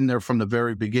 who's been there from the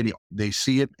very beginning. They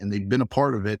see it and they've been a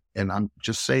part of it. And I'm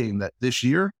just saying that this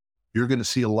year, you're going to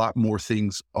see a lot more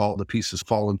things, all the pieces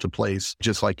fall into place,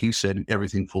 just like you said,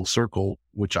 everything full circle,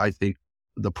 which I think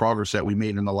the progress that we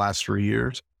made in the last 3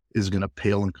 years is going to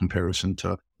pale in comparison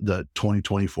to the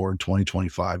 2024 and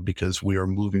 2025, because we are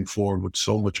moving forward with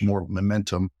so much more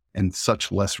momentum and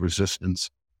such less resistance,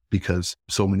 because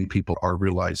so many people are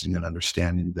realizing and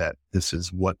understanding that this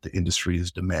is what the industry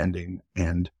is demanding.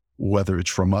 And whether it's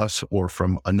from us or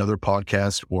from another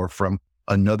podcast or from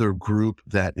another group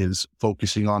that is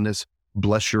focusing on this,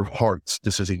 bless your hearts.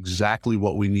 This is exactly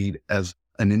what we need as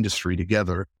an industry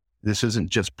together. This isn't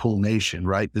just Pool Nation,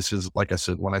 right? This is, like I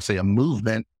said, when I say a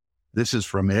movement, this is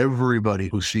from everybody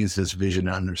who sees this vision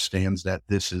and understands that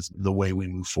this is the way we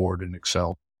move forward and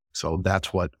excel. So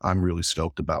that's what I'm really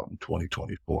stoked about in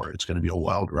 2024. It's going to be a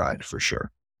wild ride for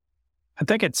sure. I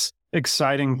think it's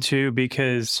exciting too,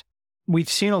 because we've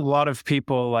seen a lot of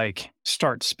people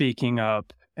start speaking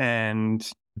up and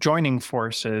joining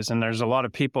forces. And there's a lot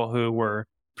of people who were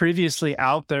previously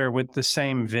out there with the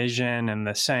same vision and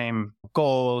the same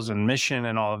goals and mission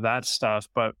and all of that stuff,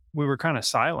 but we were kind of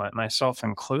silent, myself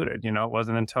included. It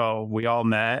wasn't until we all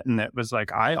met and it was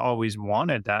like, I always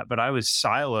wanted that, but I was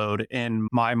siloed in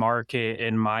my market,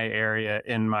 in my area,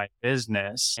 in my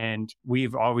business. And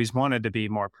we've always wanted to be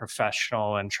more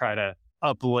professional and try to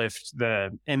uplift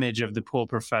the image of the pool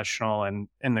professional and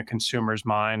in the consumer's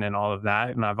mind and all of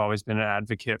that. And I've always been an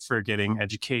advocate for getting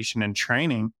education and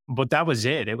training, but that was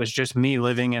it. It was just me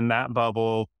living in that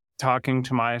bubble, talking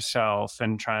to myself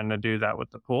and trying to do that with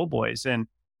the pool boys. And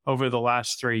over the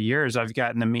last 3 years, I've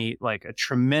gotten to meet a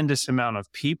tremendous amount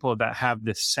of people that have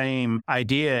the same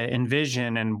idea and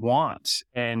vision and want.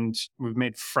 And we've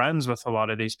made friends with a lot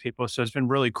of these people. So it's been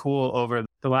really cool over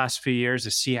the last few years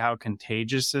to see how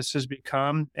contagious this has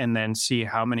become, and then see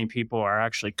how many people are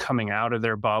actually coming out of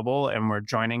their bubble and we're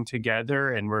joining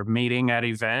together and we're meeting at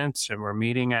events and we're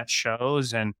meeting at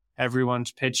shows and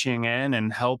everyone's pitching in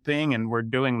and helping, and we're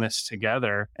doing this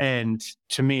together. And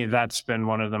to me, that's been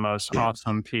one of the most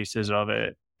awesome pieces of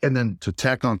it. And then to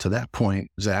tack on to that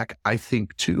point, Zach, I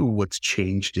think too, what's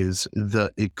changed is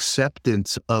the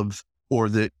acceptance of, or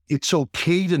that it's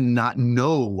okay to not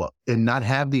know and not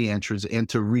have the answers and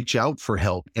to reach out for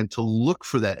help and to look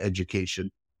for that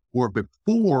education. Where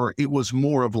before it was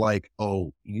more of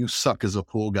oh, you suck as a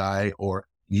pool guy, or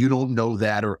you don't know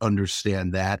that or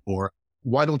understand that, or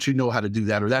why don't you know how to do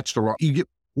that? Or that's the wrong, you get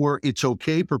where it's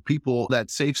okay for people, that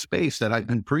safe space that I've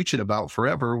been preaching about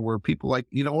forever, where people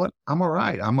you know what, I'm all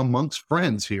right. I'm amongst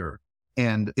friends here.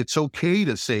 And it's okay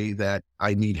to say that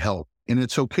I need help. And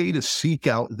it's okay to seek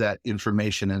out that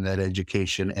information and that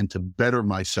education and to better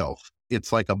myself.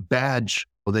 It's like a badge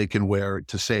they can wear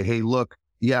to say, hey, look,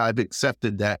 yeah, I've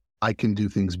accepted that I can do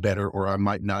things better, or I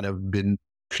might not have been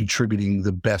contributing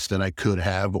the best that I could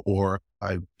have, or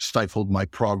I stifled my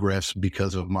progress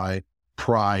because of my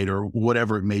pride or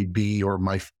whatever it may be, or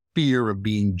my fear of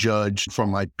being judged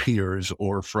from my peers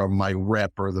or from my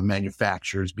rep or the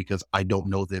manufacturers because I don't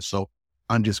know this. So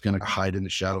I'm just going to hide in the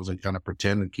shadows and kind of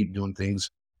pretend and keep doing things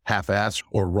half-assed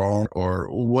or wrong or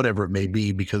whatever it may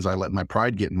be because I let my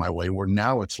pride get in my way. Where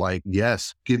now it's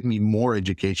yes, give me more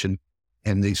education.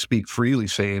 And they speak freely,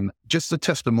 saying just the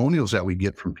testimonials that we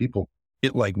get from people,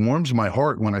 it warms my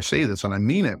heart when I say this, and I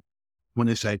mean it. When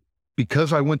they say,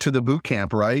 because I went to the boot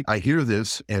camp, right? I hear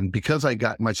this, and because I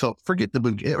got myself, forget the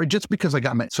boot camp, or just because I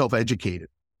got myself educated,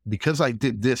 because I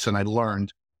did this and I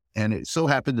learned, and it so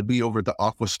happened to be over at the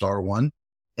Aquastar one,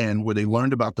 and where they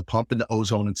learned about the pump and the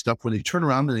ozone and stuff, where they turn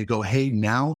around and they go, hey,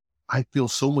 now I feel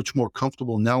so much more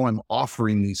comfortable. Now I'm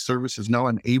offering these services. Now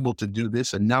I'm able to do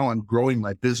this, and now I'm growing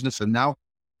my business. And now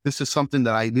this is something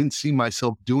that I didn't see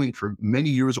myself doing for many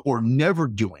years or never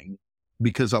doing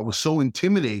because I was so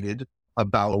intimidated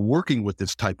about working with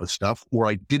this type of stuff, where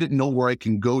I didn't know where I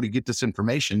can go to get this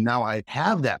information. Now I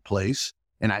have that place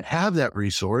and I have that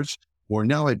resource, or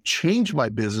now I've changed my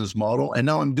business model and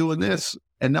now I'm doing this,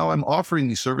 and now I'm offering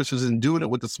these services and doing it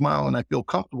with a smile, and I feel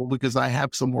comfortable because I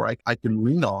have somewhere I can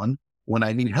lean on when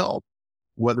I need help,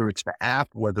 whether it's the app,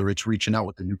 whether it's reaching out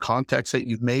with the new contacts that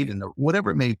you've made, and whatever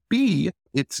it may be.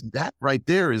 It's that right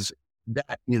there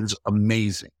that is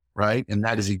amazing. Right. And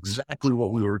that is exactly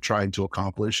what we were trying to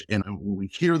accomplish. And when we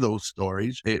hear those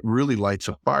stories, it really lights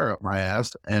a fire up my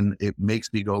ass, and it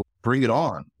makes me go, bring it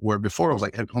on. Where before I was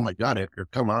like, oh my God, Edgar,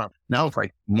 come on. Now it's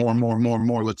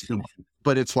more. Let's do it.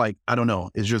 But it's like, I don't know,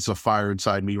 it's just a fire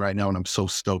inside me right now. And I'm so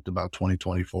stoked about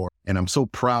 2024. And I'm so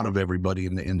proud of everybody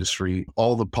in the industry,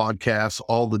 all the podcasts,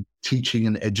 all the teaching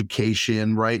and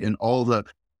education, right? And all the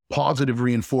positive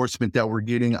reinforcement that we're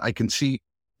getting. I can see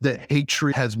that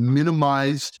hatred has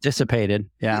minimized. Dissipated.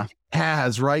 Yeah. It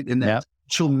has, right? And that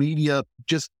social media,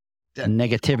 just that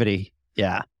negativity.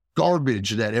 Yeah.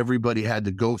 Garbage that everybody had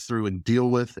to go through and deal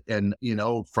with. And,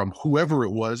 from whoever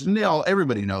it was, now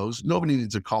everybody knows, nobody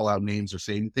needs to call out names or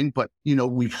say anything, but,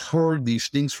 we've heard these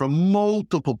things from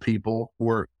multiple people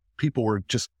where people were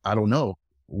just, I don't know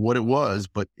what it was,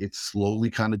 but it's slowly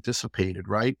kind of dissipated,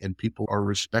 right? And people are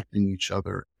respecting each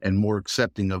other and more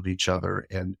accepting of each other.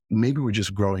 And maybe we're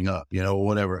just growing up,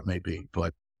 whatever it may be,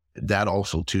 but that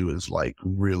also too is like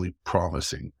really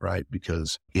promising, right?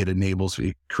 Because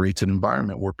it creates an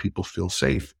environment where people feel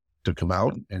safe to come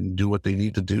out and do what they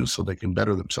need to do so they can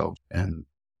better themselves. And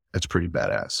that's pretty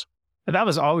badass. That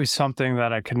was always something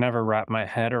that I could never wrap my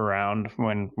head around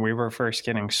when we were first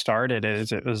getting started.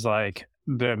 It was like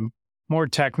the more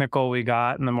technical we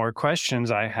got and the more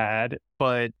questions I had,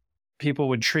 but people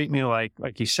would treat me like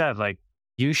you said, like,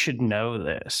 you should know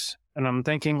this. And I'm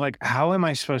thinking, like, how am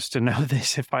I supposed to know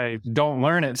this if I don't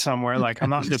learn it somewhere? Like, I'm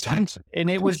not defensive. And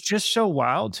it was just so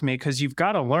wild to me because you've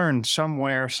got to learn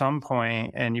somewhere, some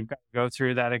point, and you've got to go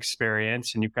through that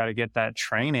experience and you've got to get that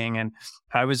training. And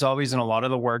I was always in a lot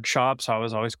of the workshops. I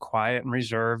was always quiet and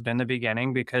reserved in the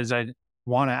beginning because I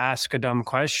want to ask a dumb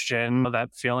question,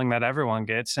 that feeling that everyone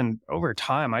gets. And over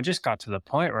time, I just got to the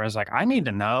point where I was like, I need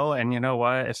to know. And you know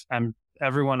what?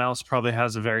 Everyone else probably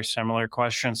has a very similar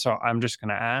question, so I'm just going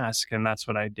to ask. And that's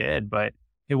what I did. But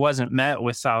it wasn't met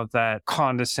without that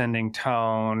condescending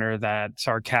tone or that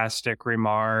sarcastic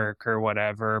remark or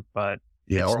whatever. But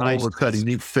yeah, or all of a sudden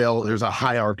you feel there's a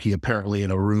hierarchy apparently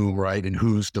in a room, right? And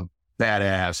who's the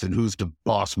badass and who's the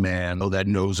boss man that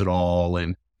knows it all.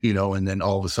 And, and then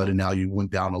all of a sudden now you went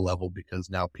down a level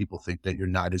because now people think that you're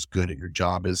not as good at your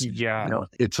job as,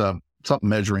 it's a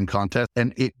measuring contest.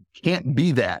 And it can't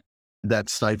be that. That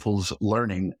stifles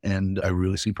learning, and I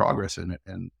really see progress in it.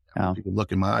 And people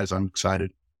look in my eyes, I'm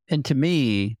excited. And to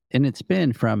me, and it's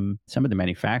been from some of the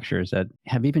manufacturers that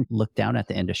have even looked down at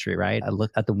the industry, right? I look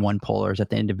at the one pullers,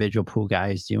 at the individual pool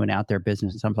guys doing out their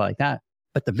business and something like that.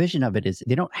 But the vision of it is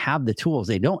they don't have the tools.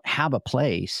 They don't have a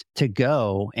place to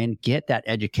go and get that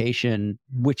education,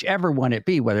 whichever one it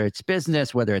be, whether it's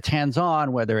business, whether it's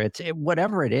hands-on,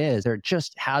 whatever it is, there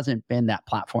just hasn't been that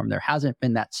platform. There hasn't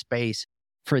been that space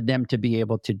for them to be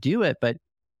able to do it. But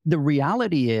the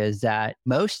reality is that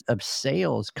most of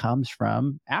sales comes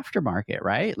from aftermarket,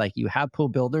 right? Like you have pool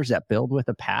builders that build with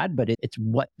a pad, but it's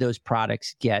what those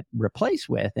products get replaced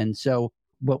with. And so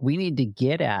what we need to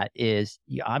get at is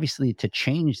obviously to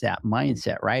change that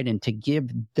mindset, right? And to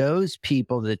give those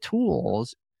people the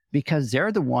tools, because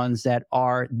they're the ones that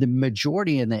are the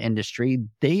majority in the industry.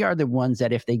 They are the ones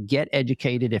that if they get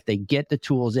educated, if they get the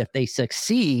tools, if they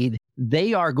succeed,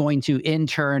 they are going to in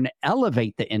turn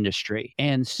elevate the industry.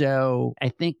 And so I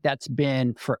think that's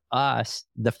been for us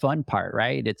the fun part,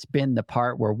 right? It's been the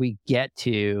part where we get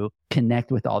to connect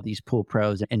with all these pool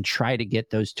pros and try to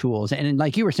get those tools. And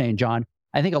like you were saying, John,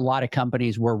 I think a lot of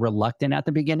companies were reluctant at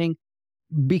the beginning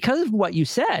because of what you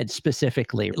said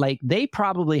specifically. Like they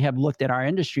probably have looked at our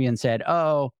industry and said,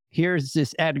 oh, here's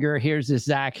this Edgar, here's this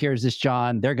Zach, here's this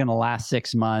John. They're going to last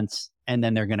 6 months and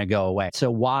then they're going to go away. So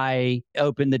why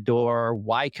open the door?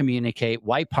 Why communicate?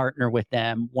 Why partner with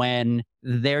them when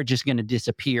they're just going to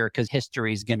disappear because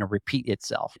history is going to repeat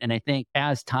itself? And I think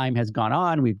as time has gone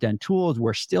on, we've done tools,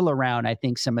 we're still around. I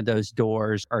think some of those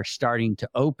doors are starting to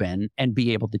open and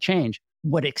be able to change.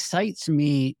 What excites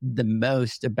me the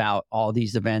most about all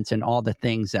these events and all the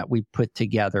things that we put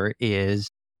together is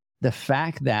the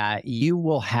fact that you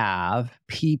will have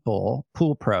people,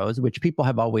 pool pros, which people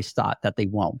have always thought that they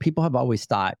won't. People have always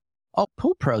thought, oh,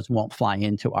 pool pros won't fly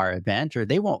into our event, or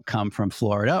they won't come from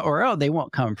Florida, or, oh, they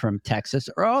won't come from Texas,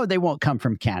 or, oh, they won't come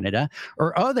from Canada,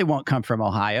 or, oh, they won't come from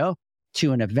Ohio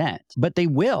to an event. But they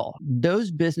will.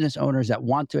 Those business owners that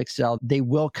want to excel, they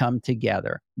will come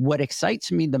together. What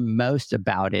excites me the most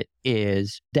about it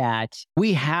is that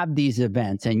we have these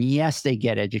events, and yes, they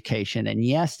get education, and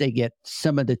yes, they get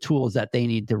some of the tools that they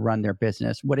need to run their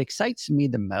business. What excites me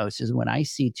the most is when I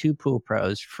see two pool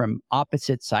pros from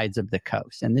opposite sides of the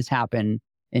coast. And this happened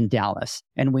in Dallas.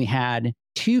 And we had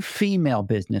two female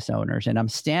business owners, and I'm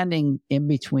standing in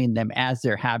between them as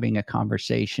they're having a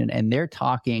conversation, and they're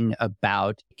talking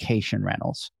about vacation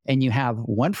rentals. And you have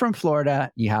one from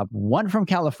Florida, you have one from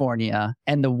California,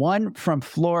 and the one from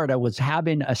Florida was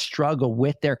having a struggle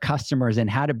with their customers and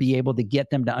how to be able to get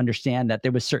them to understand that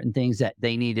there was certain things that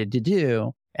they needed to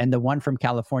do. And the one from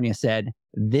California said,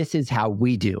 this is how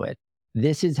we do it.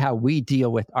 This is how we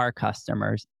deal with our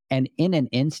customers. And in an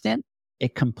instant,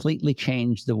 it completely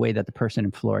changed the way that the person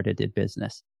in Florida did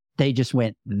business. They just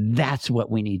went, that's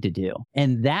what we need to do.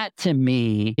 And that to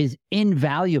me is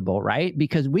invaluable, right?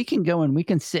 Because we can go and we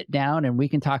can sit down and we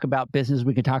can talk about business.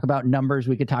 We can talk about numbers.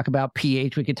 We could talk about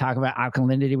pH. We could talk about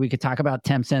alkalinity. We could talk about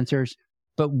temp sensors.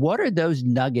 But what are those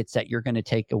nuggets that you're going to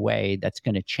take away that's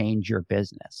going to change your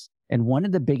business? And one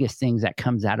of the biggest things that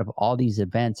comes out of all these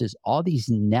events is all these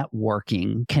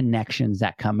networking connections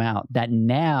that come out, that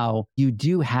now you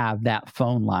do have that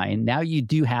phone line. Now you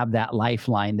do have that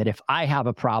lifeline that if I have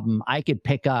a problem, I could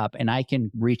pick up and I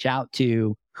can reach out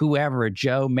to whoever,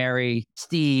 Joe, Mary,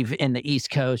 Steve in the East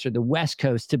Coast or the West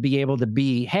Coast to be able to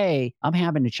be, hey, I'm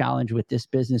having a challenge with this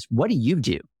business. What do you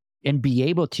do? And be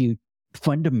able to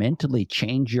fundamentally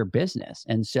change your business.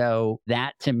 And so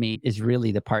that to me is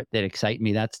really the part that excites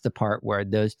me. That's the part where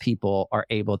those people are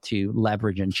able to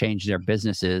leverage and change their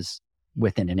businesses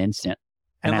within an instant.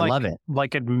 And I love it.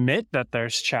 Like admit that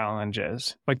there's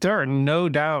challenges. Like there are no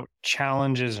doubt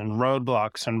challenges and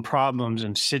roadblocks and problems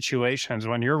and situations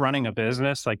when you're running a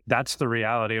business. Like that's the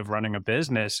reality of running a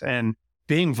business. And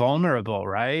being vulnerable,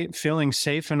 right? Feeling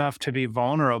safe enough to be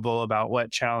vulnerable about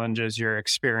what challenges you're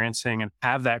experiencing and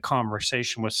have that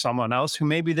conversation with someone else who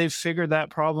maybe they've figured that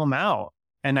problem out.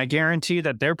 And I guarantee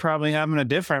that they're probably having a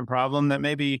different problem that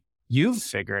maybe you've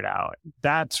figured out.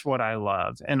 That's what I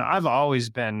love. And I've always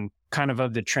been kind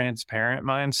of the transparent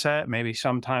mindset, maybe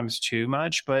sometimes too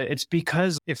much, but it's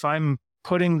because if I'm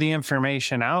putting the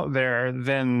information out there,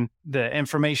 then the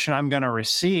information I'm going to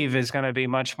receive is going to be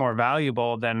much more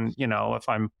valuable than, if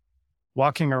I'm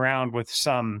walking around with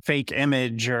some fake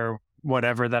image or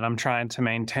whatever that I'm trying to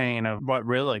maintain of what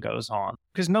really goes on.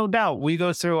 Because no doubt we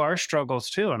go through our struggles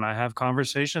too. And I have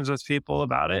conversations with people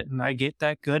about it and I get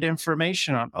that good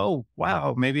information on, oh,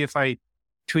 wow, maybe if I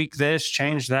tweak this,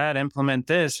 change that, implement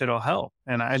this, it'll help.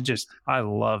 And I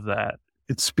love that.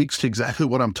 It speaks to exactly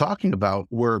what I'm talking about,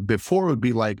 where before it would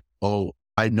be like, oh,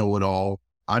 I know it all.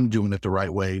 I'm doing it the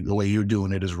right way. The way you're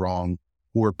doing it is wrong.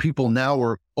 Where people now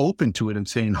are open to it and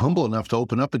saying, humble enough to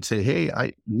open up and say, hey,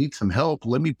 I need some help.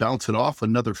 Let me bounce it off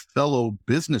another fellow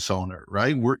business owner,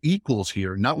 right? We're equals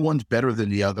here. Not one's better than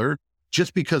the other.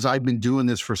 Just because I've been doing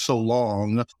this for so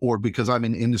long, or because I'm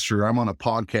in industry, or I'm on a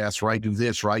podcast, or I do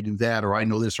this, or I do that, or I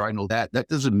know this, or I know that, that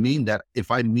doesn't mean that if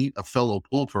I meet a fellow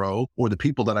pool pro or the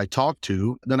people that I talk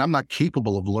to, then I'm not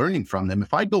capable of learning from them.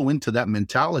 If I go into that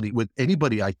mentality with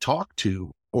anybody I talk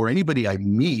to, or anybody I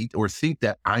meet, or think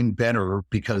that I'm better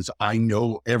because I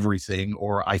know everything,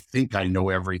 or I think I know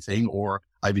everything, or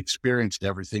I've experienced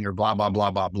everything, or blah, blah,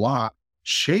 blah, blah, blah.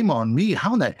 Shame on me.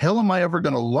 How in the hell am I ever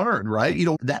going to learn, right?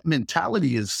 That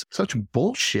mentality is such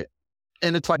bullshit.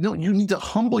 And it's like, no, you need to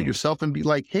humble yourself and be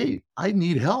like, hey, I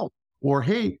need help. Or,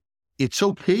 hey, it's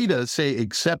okay to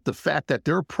accept the fact that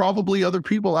there are probably other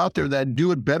people out there that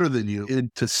do it better than you.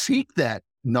 And to seek that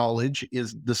knowledge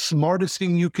is the smartest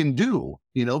thing you can do,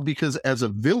 because as a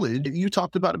village, you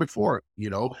talked about it before,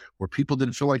 where people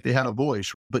didn't feel like they had a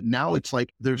voice. But now it's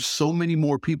like, there's so many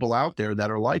more people out there that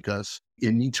are like us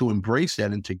and need to embrace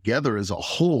that. And together as a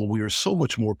whole, we are so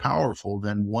much more powerful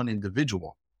than one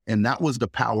individual. And that was the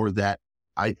power that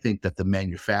I think that the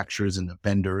manufacturers and the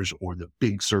vendors or the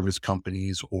big service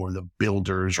companies or the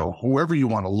builders or whoever you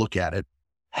want to look at it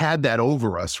had that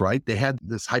over us, right? They had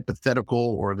this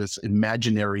hypothetical or this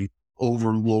imaginary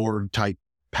overlord type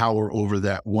power over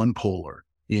that one puller,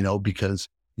 because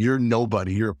you're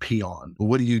nobody, you're a peon.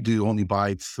 What do you do? Only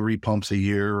buy 3 pumps a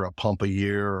year, a pump a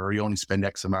year, or you only spend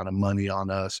X amount of money on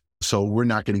us. So we're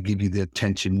not going to give you the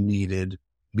attention needed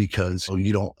because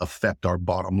you don't affect our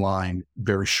bottom line.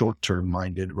 Very short-term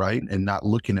minded, right? And not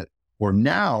looking at, or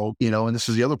now, and this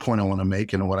is the other point I want to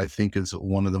make, and what I think is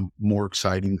one of the more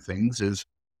exciting things is,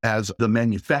 as the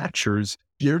manufacturers,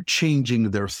 they're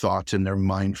changing their thoughts and their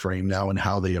mind frame now and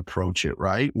how they approach it,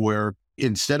 right? Where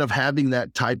instead of having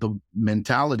that type of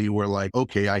mentality where like,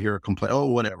 okay, I hear a complaint, oh,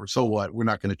 whatever, so what? We're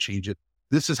not going to change it.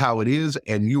 This is how it is,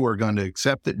 and you are going to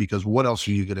accept it because what else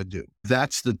are you going to do?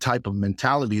 That's the type of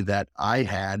mentality that I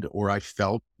had or I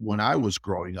felt when I was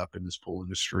growing up in this pool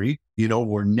industry,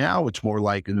 where now it's more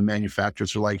like, and the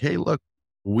manufacturers are like, hey, look,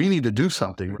 we need to do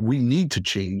something. We need to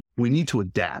change. We need to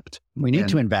adapt. We need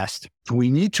to invest. We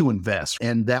need to invest.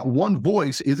 And that one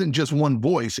voice isn't just one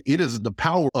voice. It is the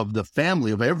power of the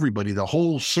family, of everybody, the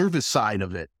whole service side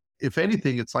of it. If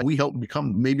anything, it's like we help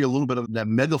become maybe a little bit of that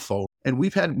megaphone. And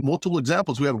we've had multiple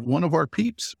examples. We have one of our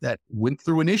peeps that went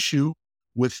through an issue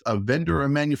with a vendor or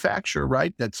manufacturer,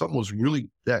 right? That something was really,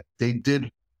 that they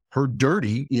did her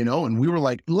dirty, and we were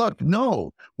like, look,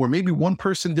 no, where maybe one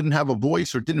person didn't have a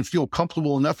voice or didn't feel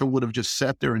comfortable enough and would have just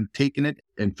sat there and taken it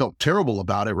and felt terrible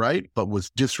about it, right? But was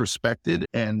disrespected.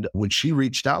 And when she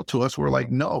reached out to us, we're like,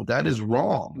 no, that is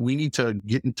wrong. We need to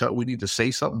get in touch. We need to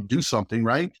say something, do something,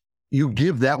 right? You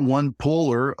give that one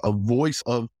puller a voice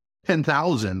of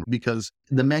 10,000 because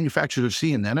the manufacturers are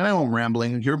seeing that. And I know I'm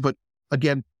rambling here, but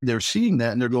again, they're seeing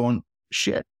that and they're going,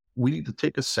 shit, we need to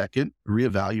take a second,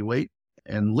 reevaluate,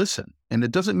 and listen. And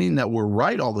it doesn't mean that we're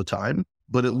right all the time,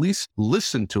 but at least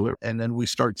listen to it. And then we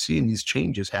start seeing these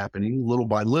changes happening little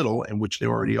by little, and which they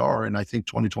already are. And I think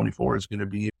 2024 is going to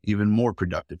be even more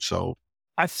productive. So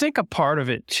I think a part of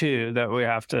it too, that we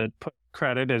have to put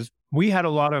credit is we had a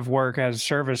lot of work as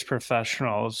service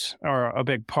professionals, or a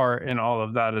big part in all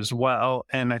of that as well.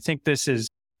 And I think this is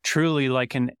truly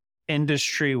like an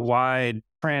industry-wide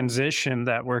transition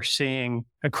that we're seeing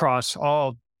across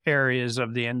all areas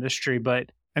of the industry.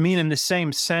 But I mean, in the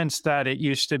same sense that it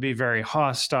used to be very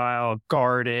hostile,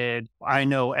 guarded, I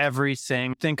know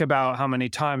everything. Think about how many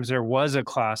times there was a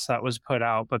class that was put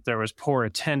out, but there was poor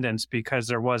attendance because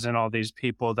there wasn't all these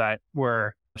people that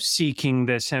were seeking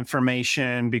this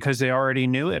information because they already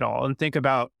knew it all. And think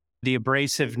about the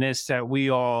abrasiveness that we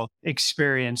all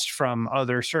experienced from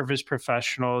other service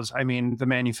professionals. I mean, the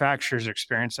manufacturers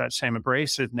experience that same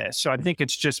abrasiveness. So I think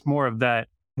it's just more of that.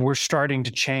 We're starting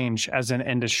to change as an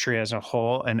industry as a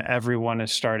whole, and everyone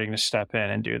is starting to step in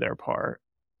and do their part.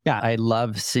 Yeah, I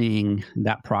love seeing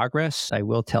that progress. I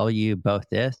will tell you both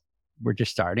this. We're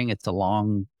just starting. It's a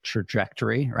long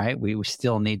trajectory, right? We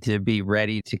still need to be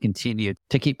ready to continue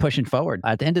to keep pushing forward.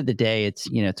 At the end of the day, it's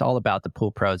all about the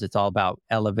pool pros. It's all about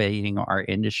elevating our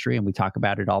industry. And we talk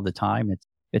about it all the time.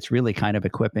 It's really kind of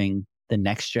equipping the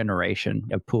next generation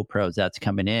of pool pros that's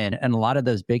coming in. And a lot of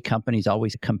those big companies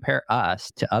always compare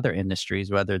us to other industries,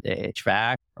 whether they're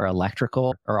HVAC or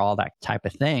electrical or all that type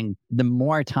of thing. The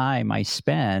more time I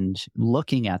spend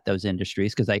looking at those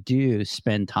industries, because I do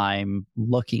spend time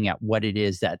looking at what it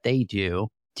is that they do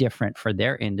different for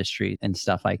their industry and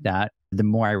stuff like that, the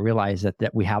more I realize that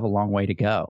we have a long way to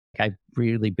go. I've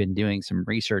really been doing some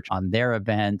research on their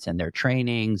events and their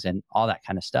trainings and all that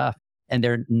kind of stuff, and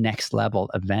their next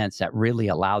level events that really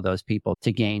allow those people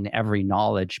to gain every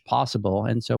knowledge possible.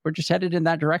 And so we're just headed in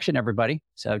that direction, everybody.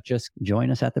 So just join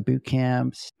us at the boot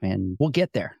camps and we'll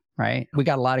get there, right? We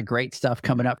got a lot of great stuff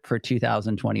coming up for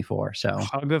 2024. So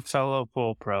hug a fellow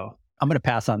pool pro. I'm going to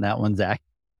pass on that one, Zach.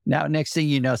 Now, next thing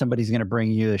you know, somebody's going to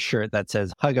bring you a shirt that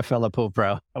says hug a fellow pool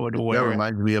pro. I would That wear it.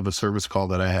 reminds me of a service call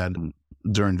that I had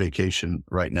during vacation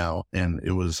right now. And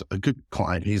it was a good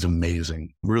client. He's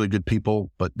amazing. Really good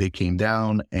people, but they came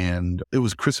down and it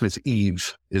was Christmas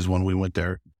Eve is when we went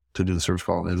there to do the service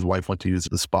call. And his wife went to use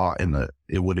the spa and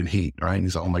it wouldn't heat, right? And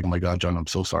he's like, oh my God, John, I'm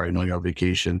so sorry. I know you're on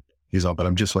vacation. He's like, but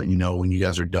I'm just letting you know when you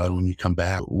guys are done, when you come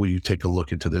back, will you take a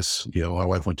look into this? My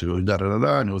wife went to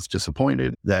and was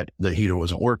disappointed that the heater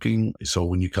wasn't working. So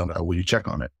when you come out, will you check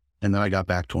on it? And then I got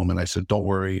back to him and I said, don't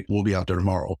worry, we'll be out there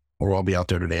tomorrow. Or I'll be out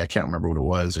there today. I can't remember what it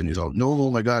was. And he's like, no, oh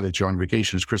my God, you're on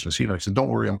vacation. It's Christmas Eve. And I said, don't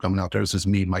worry, I'm coming out there. This is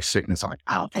me, my sickness. I'm like,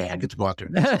 oh, okay, I get to go out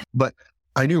there. But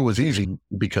I knew it was easy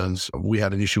because we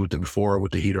had an issue with it before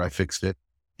with the heater. I fixed it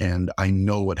and I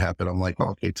know what happened. I'm like, oh,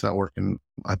 okay, it's not working.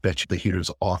 I bet you the heater's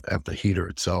off at the heater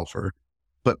itself.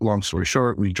 But long story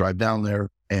short, we drive down there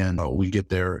and we get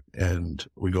there and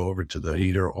we go over to the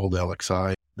heater, old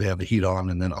LXI. They have the heat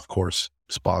on. And then of course,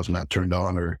 spa's not turned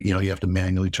on, or, you have to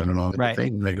manually turn it on. Right.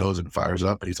 And it goes and fires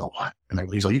up. And he's like, what? And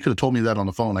he's like, you could have told me that on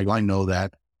the phone. I know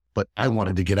that, but I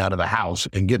wanted to get out of the house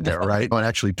and get there, right? And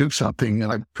actually do something.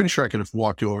 And I'm pretty sure I could have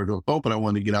walked you over to the boat, but I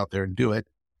wanted to get out there and do it.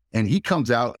 And he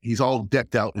comes out, he's all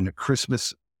decked out in a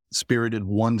Christmas spirited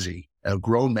onesie, a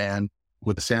grown man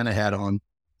with a Santa hat on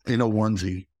in a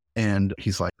onesie. And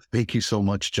he's like, thank you so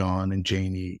much, John and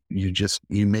Janie. You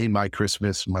made my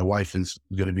Christmas. My wife is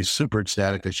going to be super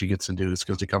ecstatic that she gets to do this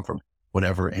because they come from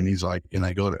whatever. And he's like, and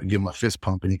I go to give him a fist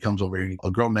pump and he comes over here.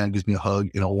 A grown man gives me a hug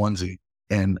in a onesie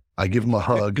and I give him a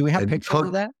hug. Do we have pictures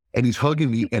of that? And he's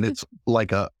hugging me and it's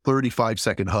like a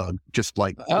 35-second hug, just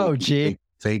like, oh, gee.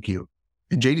 Thank you.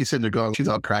 And Janie's sitting there going, she's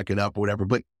all cracking up or whatever,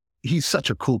 but he's such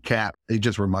a cool cat. It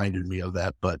just reminded me of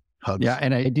that, but hugs. Yeah.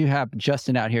 And I do have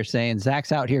Justin out here saying,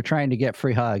 Zach's out here trying to get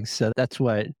free hugs. So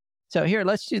so here,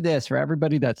 let's do this for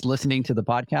everybody that's listening to the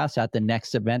podcast at the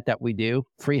next event that we do,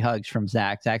 free hugs from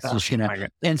Zach. Zach's just going to,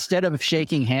 instead of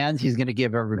shaking hands, he's going to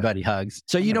give everybody hugs.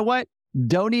 So you know what?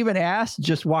 Don't even ask,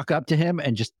 just walk up to him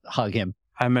and just hug him.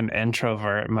 I'm an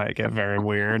introvert. It might get very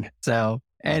weird. So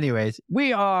Anyways,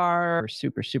 we are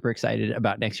super, super excited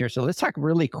about next year. So let's talk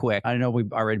really quick. I know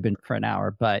we've already been for an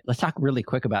hour, but let's talk really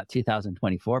quick about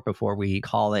 2024 before we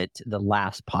call it the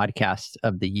last podcast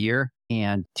of the year.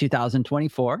 And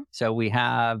 2024. So we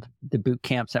have the boot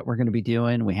camps that we're going to be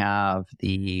doing. We have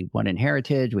the one in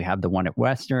Heritage. We have the one at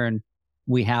Western.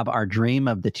 We have our dream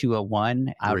of the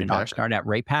 201 out in Oxnard at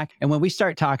Raypack. And when we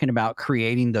start talking about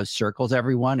creating those circles,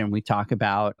 everyone, and we talk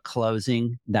about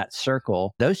closing that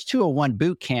circle, those 201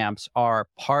 boot camps are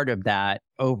part of that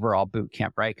overall boot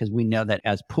camp, right? Because we know that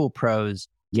as pool pros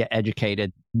get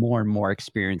educated, more and more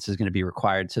experience is going to be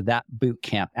required. So that boot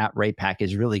camp at Raypack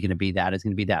is really going to be that. It's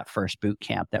going to be that first boot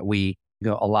camp that we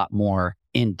go a lot more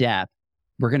in depth.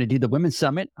 We're going to do the Women's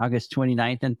Summit August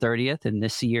 29th and 30th. And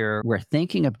this year, we're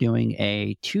thinking of doing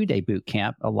a 2-day boot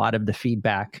camp. A lot of the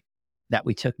feedback that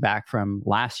we took back from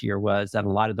last year was that a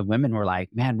lot of the women were like,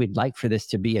 man, we'd like for this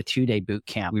to be a 2-day boot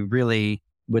camp. We really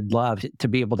would love to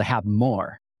be able to have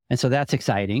more. And so that's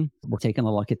exciting. We're taking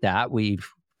a look at that. We've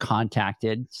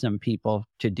contacted some people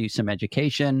to do some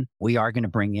education. We are going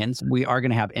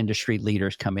to have industry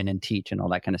leaders come in and teach and all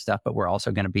that kind of stuff. But we're also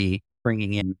going to be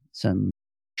bringing in some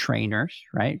trainers,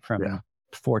 right, from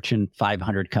Fortune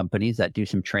 500 companies that do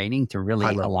some training to really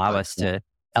allow us to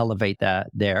elevate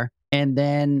that there. And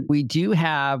then we do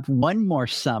have one more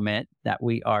summit that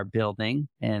we are building.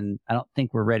 And I don't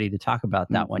think we're ready to talk about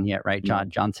that one yet, right, John?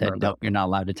 John said, no, you're not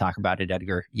allowed to talk about it,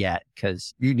 Edgar, yet,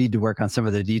 because you need to work on some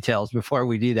of the details before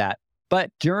we do that.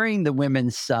 But during the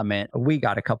Women's Summit, we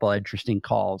got a couple of interesting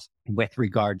calls with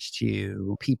regards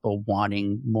to people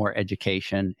wanting more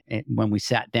education. And when we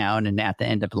sat down, and at the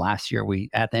end of this year, we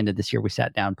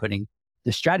sat down putting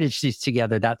the strategies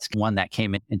together. That's one that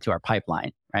came into our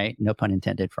pipeline, right? No pun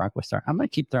intended for Aquastar. I'm going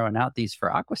to keep throwing out these for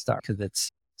Aquastar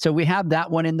because so we have that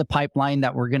one in the pipeline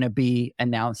that we're going to be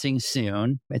announcing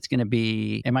soon. It's going to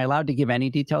be, am I allowed to give any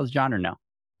details, John, or no?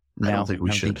 I don't think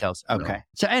we should. Details. Okay. No.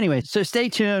 So anyway, so stay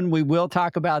tuned. We will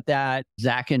talk about that.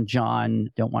 Zach and John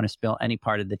don't want to spill any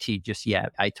part of the tea just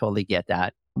yet. I totally get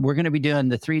that. We're going to be doing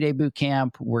the 3-day boot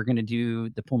camp. We're going to do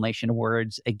the Pool Nation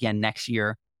Awards again next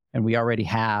year. And we already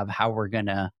have how we're going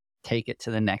to take it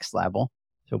to the next level.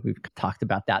 So we've talked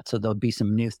about that. So there'll be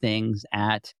some new things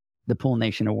at the Pool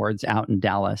Nation Awards out in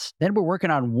Dallas. Then we're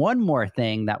working on one more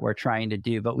thing that we're trying to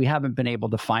do, but we haven't been able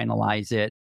to finalize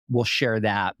it. We'll share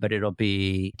that, but it'll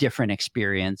be different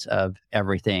experience of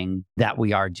everything that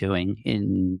we are doing.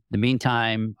 In the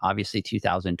meantime, obviously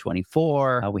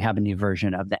 2024, we have a new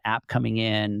version of the app coming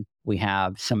in. We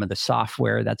have some of the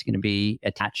software that's going to be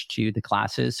attached to the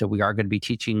classes. So we are going to be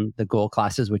teaching the goal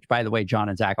classes, which, by the way, John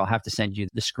and Zach, I'll have to send you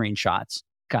the screenshots.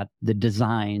 Got the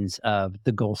designs of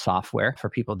the goal software for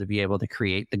people to be able to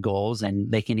create the goals,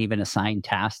 and they can even assign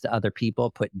tasks to other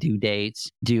people, put due dates,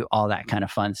 do all that kind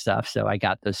of fun stuff. So I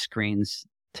got those screens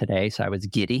today, so I was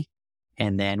giddy.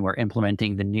 And then we're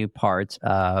implementing the new parts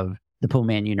of the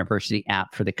Poolman University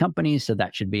app for the companies. So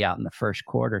that should be out in the first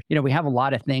quarter. You know, we have a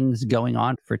lot of things going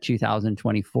on for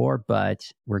 2024, but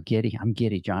we're giddy. I'm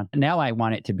giddy, John. Now I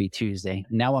want it to be Tuesday.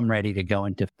 Now I'm ready to go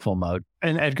into full mode.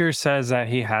 And Edgar says that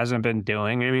he hasn't been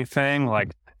doing anything.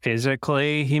 Like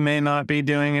physically, he may not be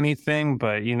doing anything,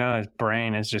 but you know, his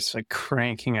brain is just like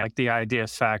cranking. Like the idea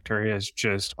factory is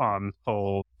just on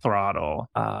full throttle.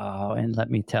 Oh, and let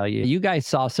me tell you, you guys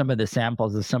saw some of the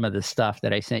samples of some of the stuff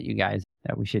that I sent you guys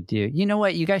that we should do. You know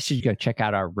what? You guys should go check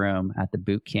out our room at the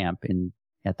boot camp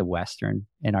at the Western,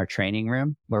 in our training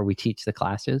room where we teach the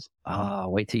classes. Oh,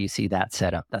 wait till you see that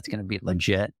setup. That's going to be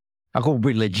legit. I'm going to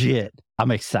be legit. I'm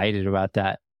excited about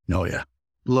that. Oh, yeah.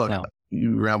 Look,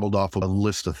 you rambled off of a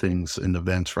list of things and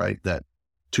events, right? That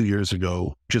 2 years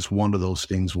ago, just one of those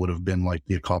things would have been like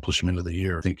the accomplishment of the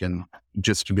year. Thinking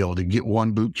just to be able to get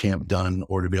one boot camp done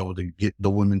or to be able to get the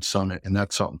Women's Summit. And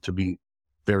that's something to be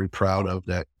very proud of,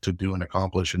 that to do and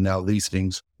accomplish. And now these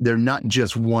things, they're not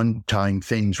just one-time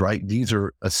things, right? These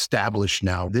are established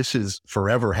now. This is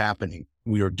forever happening.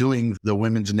 We are doing the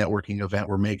women's networking event.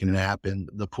 We're making an app, and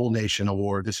the Pool Nation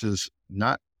Award. This is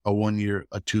not a 1 year,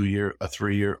 a 2 year, a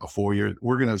 3 year, a 4 year.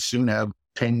 We're going to soon have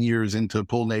 10 years into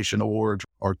Pool Nation Awards,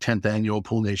 our 10th annual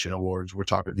Pool Nation Awards. We're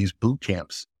talking these boot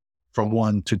camps from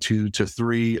 1 to 2 to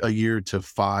 3 a year to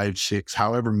 5, 6,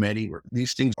 however many.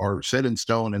 These things are set in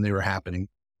stone and they are happening.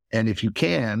 And if you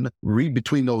can read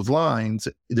between those lines,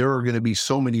 there are going to be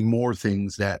so many more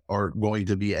things that are going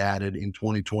to be added in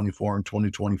 2024 and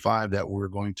 2025 that we're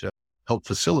going to help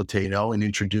facilitate and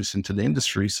introduce into the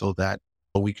industry so that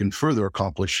we can further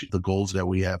accomplish the goals that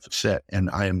we have set. And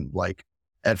I am like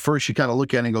at first you kind of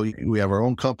look at it and go, we have our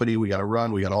own company, we got to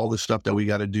run, we got all this stuff that we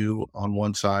got to do on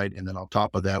one side. And then on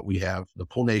top of that, we have the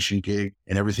Pool Nation gig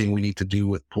and everything we need to do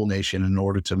with Pool Nation in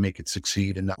order to make it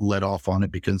succeed and not let off on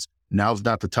it, because now's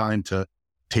not the time to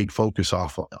take focus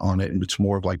off on it. And it's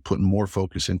more of like putting more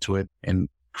focus into it and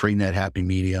creating that happy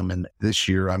medium. And this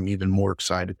year, I'm even more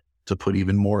excited to put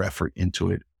even more effort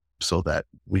into it so that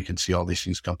we can see all these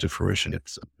things come to fruition.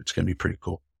 It's going to be pretty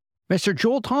cool. Mr.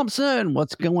 Joel Thompson,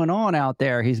 what's going on out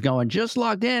there? He's going, just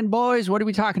logged in, boys. What are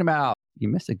we talking about? You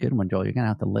missed a good one, Joel. You're going to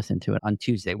have to listen to it on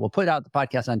Tuesday. We'll put out the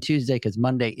podcast on Tuesday because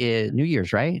Monday is New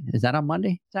Year's, right? Is that on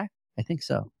Monday, Zach? I think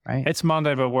so, right? It's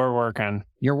Monday, but we're working.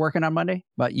 You're working on Monday?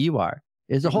 But you are.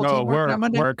 Is the whole team working on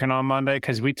Monday? No, we're working on Monday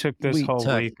because we took this whole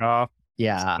week off.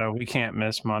 Yeah. So we can't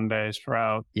miss Mondays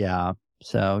throughout. Yeah.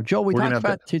 So, Joel, we talked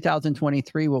about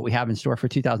 2023, what we have in store for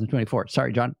 2024.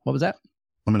 Sorry, John. What was that?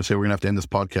 I'm going to say we're going to have to end this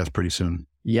podcast pretty soon.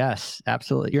 Yes,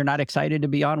 absolutely. You're not excited to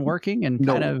be on working and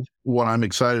kind of... What I'm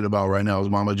excited about right now is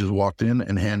Mama just walked in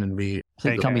and handed me...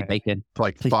 Please tell me bacon.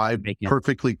 Like Please 5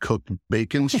 perfectly cooked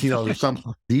bacons. You know,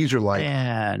 these are like...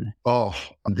 Man. Oh,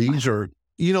 these are...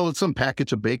 You know, it's some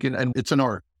package of bacon, and it's an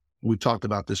art. We've talked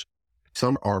about this.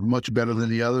 Some are much better than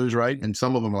the others, right? And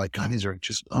some of them are like, God, these are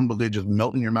just unbelievable. They just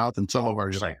melt in your mouth, and some of them are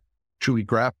just like chewy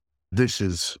crap. This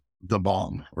is the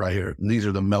bomb right here. And these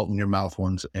are the melt in your mouth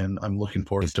ones, and I'm looking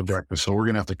forward to breakfast. So we're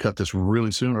going to have to cut this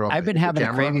really soon. Or I've been having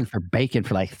a craving for bacon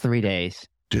for like 3 days.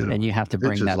 Dude, and you have to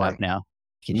bring that up now.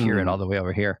 You can hear it all the way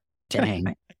over here.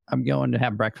 Dang. I'm going to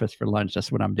have breakfast for lunch.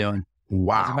 That's what I'm doing.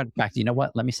 Wow. As a matter of fact, you know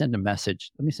what? Let me send a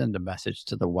message. Let me send a message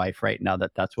to the wife right now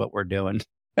that that's what we're doing.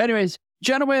 Anyways,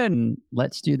 gentlemen,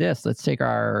 let's do this. Let's take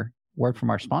our word from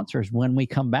our sponsors. When we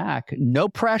come back, no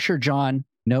pressure, John.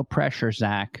 No pressure,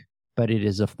 Zach. But it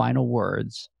is the final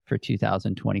words for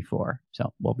 2024.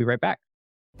 So we'll be right back.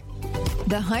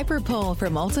 The Hyper Pole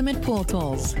from Ultimate Pool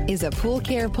Tools is a pool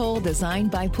care pole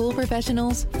designed by pool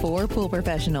professionals for pool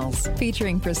professionals,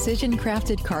 featuring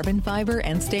precision-crafted carbon fiber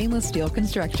and stainless steel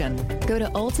construction. Go to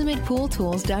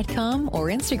ultimatepooltools.com or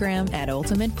Instagram at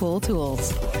Ultimate Pool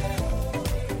Tools.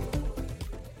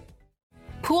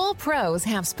 Pool pros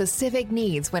have specific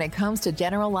needs when it comes to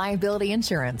general liability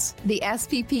insurance. The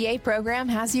SPPA program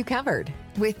has you covered.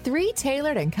 With 3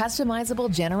 tailored and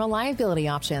customizable general liability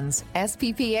options,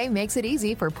 SPPA makes it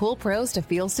easy for pool pros to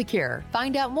feel secure.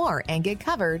 Find out more and get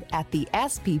covered at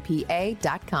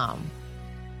thesppa.com.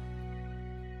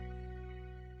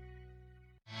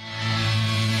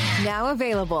 Now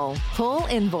available, Pool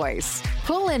Invoice.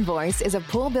 Pool Invoice is a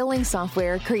pool billing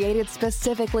software created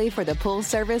specifically for the pool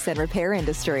service and repair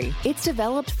industry. It's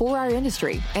developed for our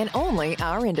industry and only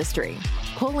our industry.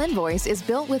 Pool Invoice is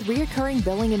built with recurring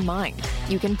billing in mind.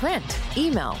 You can print,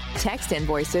 email, text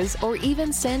invoices, or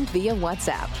even send via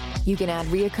WhatsApp. You can add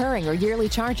reoccurring or yearly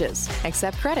charges,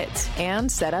 accept credits,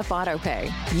 and set up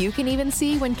autopay. You can even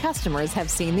see when customers have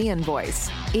seen the invoice.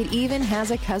 It even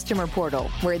has a customer portal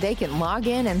where they can log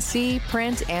in and see,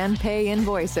 print, and pay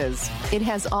invoices. It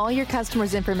has all your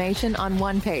customers' information on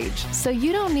one page, so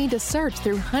you don't need to search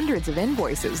through hundreds of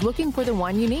invoices looking for the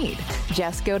one you need.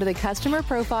 Just go to the customer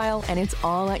profile and it's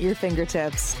all at your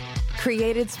fingertips.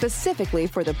 Created specifically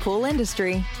for the pool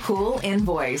industry, Pool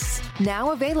Invoice.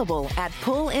 Now available at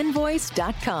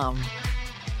poolinvoice.com.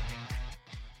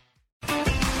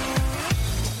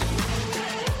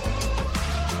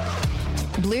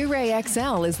 Blu-ray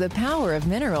XL is the power of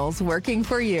minerals working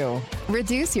for you.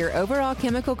 Reduce your overall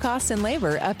chemical costs and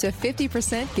labor up to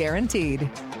 50% guaranteed.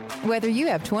 Whether you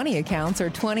have 20 accounts or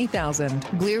 20,000,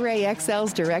 Blu-ray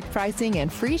XL's direct pricing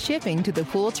and free shipping to the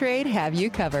pool trade have you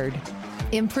covered.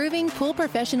 Improving pool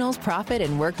professionals' profit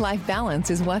and work-life balance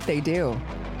is what they do.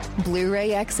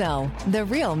 Blu-ray XL, the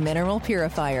real mineral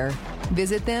purifier.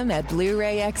 Visit them at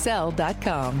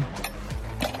BluRayXL.com.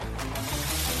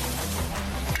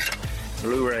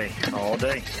 Blu-ray all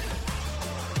day.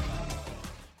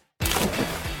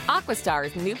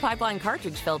 Aquastar's new pipeline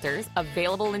cartridge filters,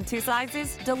 available in 2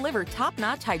 sizes, deliver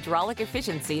top-notch hydraulic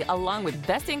efficiency along with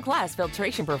best-in-class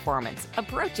filtration performance,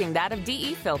 approaching that of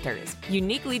DE filters.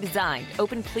 Uniquely designed,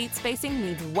 open pleat spacing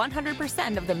means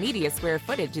 100% of the media square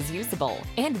footage is usable.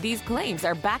 And these claims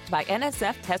are backed by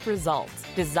NSF test results.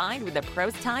 Designed with the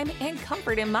pro's time and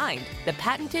comfort in mind, the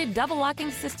patented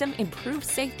double-locking system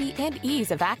improves safety and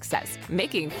ease of access,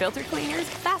 making filter cleaners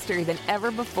faster than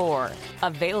ever before.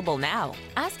 Available now.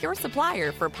 Ask your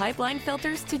supplier for pipeline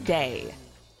filters today.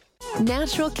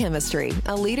 Natural Chemistry,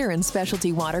 a leader in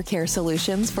specialty water care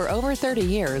solutions for over 30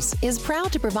 years, is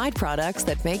proud to provide products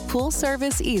that make pool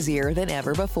service easier than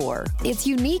ever before. Its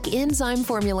unique enzyme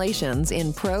formulations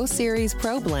in Pro Series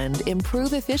Pro Blend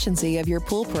improve efficiency of your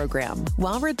pool program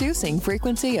while reducing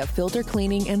frequency of filter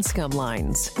cleaning and scum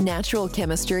lines. Natural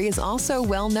Chemistry is also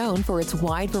well known for its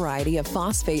wide variety of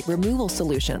phosphate removal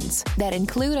solutions that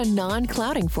include a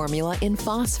non-clouding formula in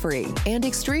Phos-Free and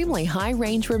extremely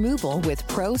high-range removal with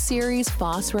Pro Series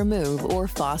Phos Remove or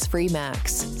Phos-Free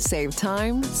Max. Save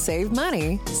time, save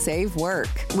money, save work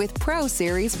with Pro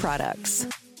Series products.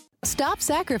 Stop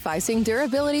sacrificing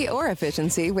durability or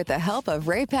efficiency with the help of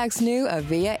Raypak's new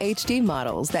Avia HD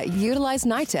models that utilize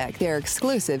NITEC, their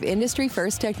exclusive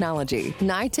industry-first technology.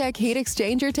 NITEC heat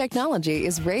exchanger technology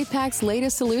is Raypak's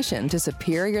latest solution to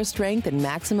superior strength and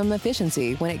maximum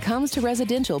efficiency when it comes to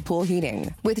residential pool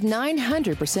heating. With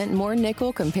 900% more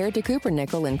nickel compared to copper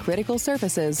nickel in critical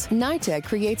surfaces, NITEC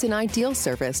creates an ideal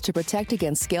surface to protect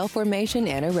against scale formation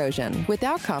and erosion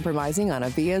without compromising on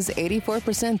Avia's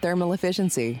 84% thermal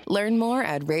efficiency. Learn more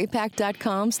at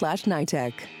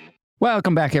raypak.com/NITEC.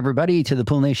 Welcome back, everybody, to the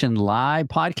Pool Nation Live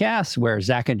podcast, where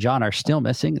Zach and John are still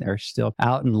missing. They're still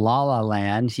out in La La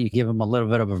Land. You give them a little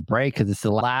bit of a break because it's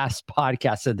the last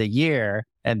podcast of the year,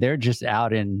 and they're just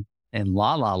out in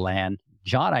La La Land.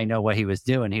 John, I know what he was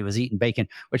doing. He was eating bacon,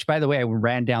 which, by the way, I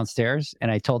ran downstairs and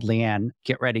I told Leanne,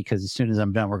 get ready because as soon as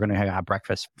I'm done, we're going to have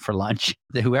breakfast for lunch.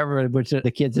 Whoever which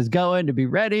the kids is going to be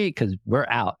ready because we're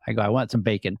out. I go, I want some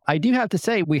bacon. I do have to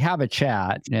say we have a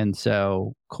chat. And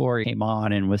so Corey came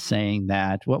on and was saying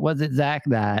that, what was it, Zach,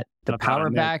 that the power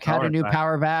vac had a new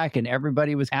power vac and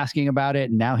everybody was asking about it.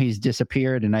 And now he's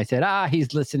disappeared. And I said,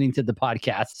 he's listening to the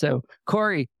podcast. So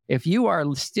Corey, if you are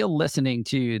still listening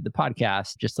to the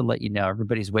podcast, just to let you know,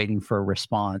 everybody's waiting for a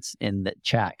response in the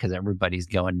chat because everybody's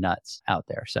going nuts out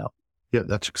there. So yeah,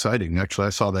 that's exciting. Actually,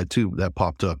 I saw that too. That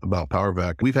popped up about power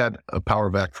vac. We've had a power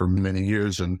vac for many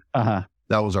years, and that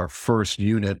was our first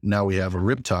unit. Now we have a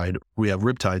Riptide. We have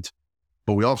Riptides,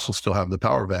 but we also still have the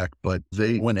power vac. But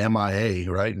they went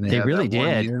MIA, right? And they really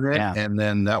did. Unit, yeah. And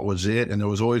then that was it. And there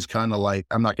was always kind of like,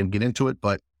 I'm not going to get into it,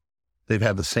 but they've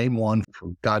had the same one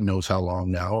for God knows how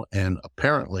long now. And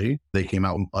apparently they came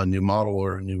out with a new model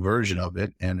or a new version of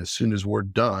it. And as soon as we're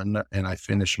done and I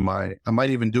finish I might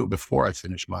even do it before I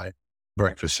finish my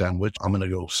breakfast sandwich, I'm going to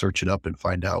go search it up and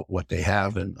find out what they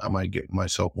have. And I might get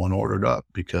myself one ordered up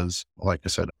because, like I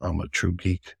said, I'm a true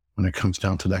geek when it comes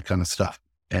down to that kind of stuff.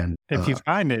 And if you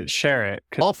find it, share it.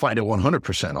 I'll find it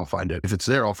 100%. I'll find it. If it's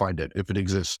there, I'll find it if it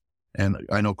exists. And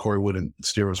I know Corey wouldn't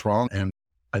steer us wrong. And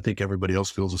I think everybody else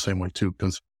feels the same way too,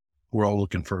 because we're all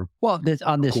looking for. Well,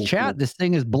 on this chat, this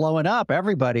thing is blowing up.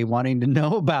 Everybody wanting to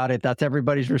know about it. That's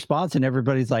everybody's response. And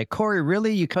everybody's like, Corey,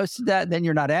 really? You posted that? Then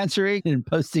you're not answering and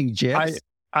posting GIFs?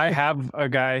 I have a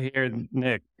guy here,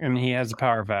 Nick, and he has a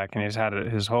power vac and he's had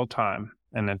it his whole time.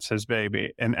 And it's his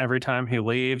baby. And every time he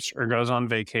leaves or goes on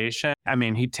vacation, I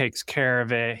mean, he takes care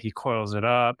of it. He coils it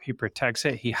up. He protects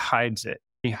it. He hides it.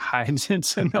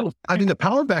 So no. I mean, the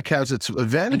power vac has its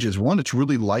advantages. One, it's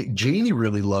really light. Janie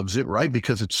really loves it, right?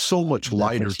 Because it's so much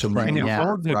lighter to move,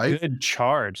 holds a right? good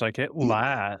charge. Like it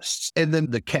lasts. And then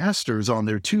the casters on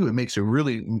there too. It makes it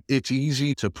it's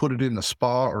easy to put it in the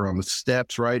spa or on the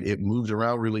steps, right? It moves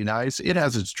around really nice. It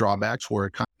has its drawbacks where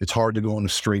it's hard to go in a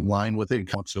straight line with it.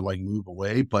 It wants to like move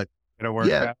away, but it'll work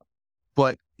out.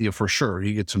 But for sure,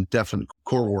 you get some definite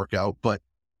core workout, but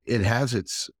it has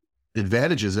its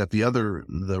advantages that the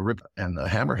Rip and the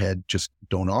Hammerhead just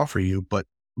don't offer you, but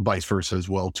vice versa as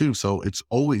well too. So it's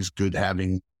always good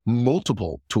having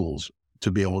multiple tools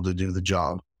to be able to do the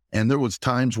job. And there was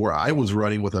times where I was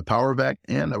running with a power vac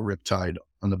and a Riptide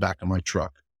on the back of my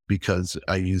truck because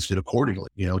I used it accordingly,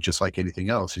 just like anything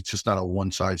else. It's just not a one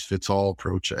size fits all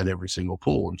approach at every single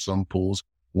pool. In some pools,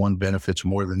 one benefits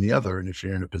more than the other. And if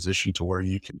you're in a position to where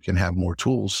you can have more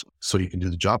tools so you can do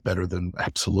the job better, then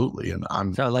absolutely. And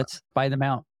So let's buy them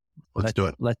out. Let's do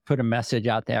it. Let's put a message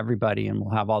out to everybody and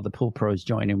we'll have all the pool pros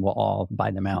join and we'll all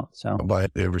buy them out. So I'll buy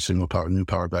every single new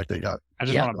power vac they got. I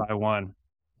just want to buy one.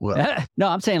 Well, no,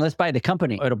 I'm saying let's buy the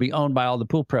company. It'll be owned by all the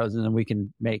pool pros and then we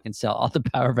can make and sell all the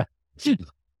power vacs.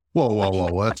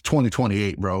 Whoa. That's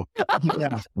 2028, bro.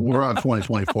 Yeah. We're on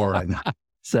 2024 right now.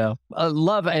 So I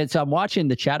love it. So I'm watching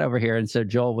the chat over here. And so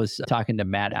Joel was talking to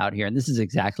Matt out here. And this is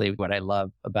exactly what I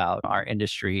love about our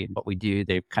industry and what we do.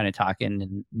 They're kind of talking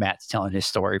and Matt's telling his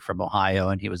story from Ohio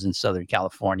and he was in Southern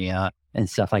California and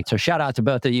stuff like that. So shout out to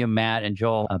both of you, Matt and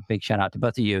Joel. A big shout out to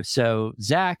both of you. So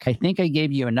Zach, I think I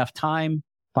gave you enough time.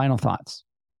 Final thoughts.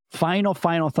 Final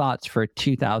thoughts for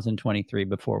 2023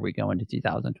 before we go into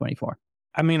 2024.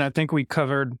 I mean, I think we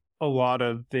covered a lot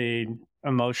of the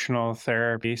emotional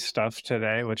therapy stuff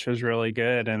today, which was really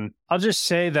good. And I'll just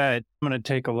say that I'm going to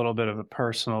take a little bit of a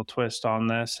personal twist on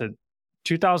this.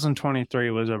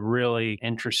 2023 was a really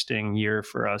interesting year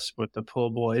for us with the Pool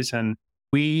Boys. And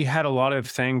we had a lot of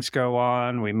things go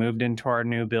on. We moved into our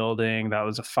new building. That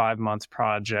was a 5-month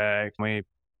project. We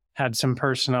had some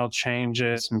personnel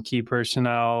changes, some key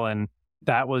personnel, and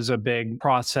that was a big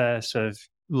process of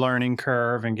learning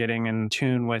curve and getting in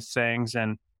tune with things,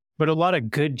 but a lot of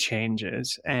good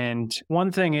changes. And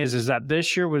one thing is that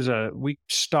this year we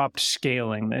stopped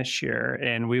scaling this year,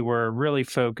 and we were really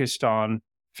focused on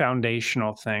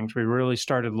foundational things. We really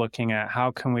started looking at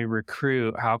how can we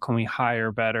recruit, how can we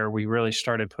hire better. We really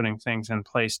started putting things in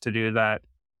place to do that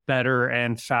better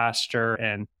and faster,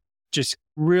 and just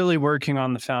really working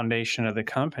on the foundation of the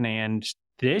company. And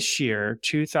this year,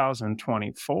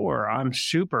 2024, I'm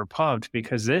super pumped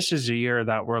because this is a year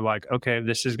that we're like, okay,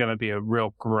 this is going to be a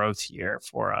real growth year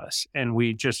for us. And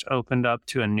we just opened up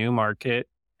to a new market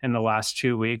in the last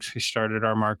 2 weeks. We started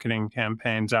our marketing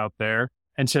campaigns out there.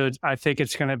 And so I think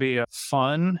it's going to be a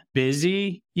fun,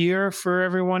 busy year for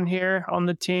everyone here on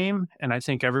the team. And I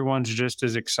think everyone's just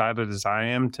as excited as I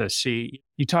am to see.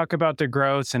 You talk about the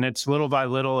growth and it's little by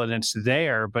little and it's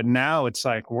there, but now it's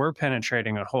like we're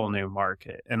penetrating a whole new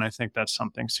market. And I think that's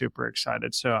something super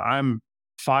excited. So I'm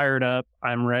fired up.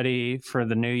 I'm ready for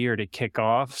the new year to kick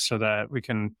off so that we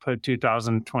can put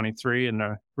 2023 in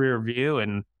the rear view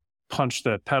and punch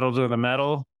the pedal to the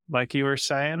metal, like you were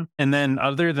saying. And then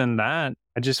other than that,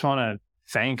 I just want to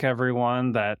thank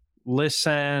everyone that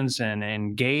listens and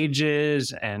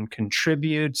engages and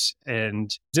contributes.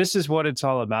 And this is what it's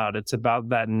all about. It's about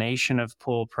that nation of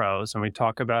pool pros. And we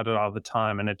talk about it all the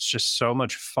time. And it's just so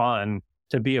much fun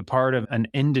to be a part of an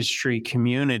industry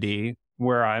community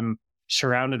where I'm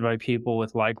surrounded by people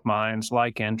with like minds,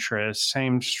 like interests,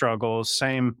 same struggles,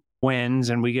 same wins.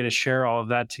 And we get to share all of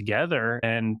that together.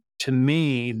 And to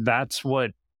me, that's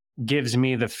what gives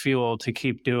me the fuel to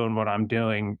keep doing what I'm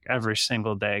doing every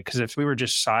single day. Because if we were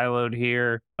just siloed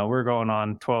here, we're going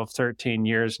on 12, 13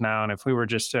 years now. And if we were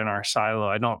just in our silo,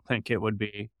 I don't think it would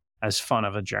be as fun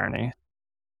of a journey.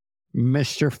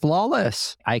 Mr.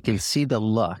 Flawless, I can see the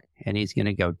look and he's going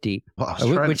to go deep,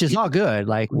 which is all good.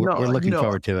 Like we're looking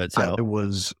forward to it. So I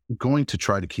was going to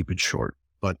try to keep it short,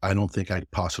 but I don't think I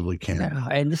possibly can. No,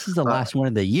 and this is the last one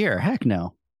of the year. Heck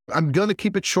no. I'm going to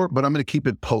keep it short, but I'm going to keep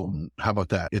it potent. How about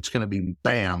that? It's going to be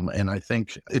bam. And I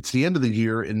think it's the end of the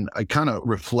year. And I kind of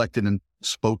reflected and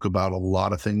spoke about a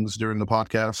lot of things during the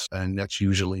podcast. And that's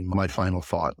usually my final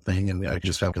thought thing. And I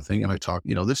just have a thing and I talk,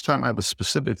 this time I have a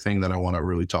specific thing that I want to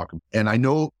really talk about. And I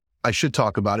know I should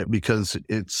talk about it because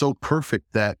it's so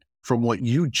perfect that from what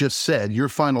you just said, your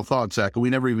final thought, Zach, we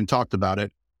never even talked about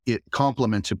it. It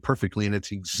complements it perfectly. And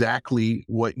it's exactly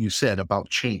what you said about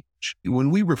change. When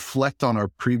we reflect on our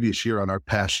previous year, on our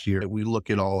past year, we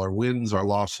look at all our wins, our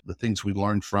losses, the things we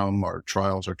learned from, our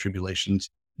trials, our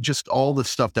tribulations, just all the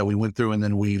stuff that we went through. And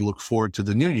then we look forward to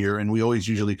the new year. And we always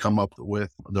usually come up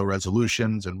with the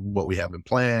resolutions and what we have in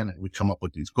plan. And we come up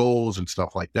with these goals and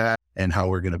stuff like that and how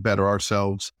we're going to better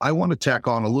ourselves. I want to tack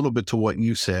on a little bit to what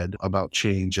you said about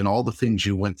change and all the things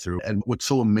you went through. And what's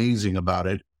so amazing about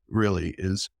it really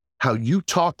is how you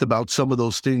talked about some of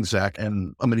those things, Zach.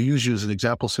 And I'm going to use you as an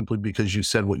example simply because you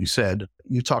said what you said.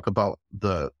 You talk about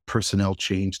the personnel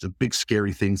change, the big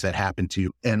scary things that happened to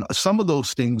you. And some of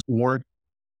those things weren't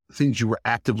things you were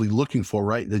actively looking for,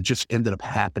 right? That just ended up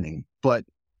happening. But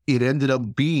it ended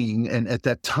up being, and at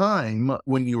that time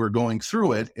when you were going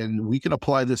through it, and we can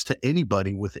apply this to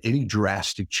anybody with any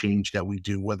drastic change that we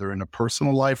do, whether in a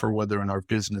personal life or whether in our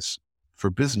business, for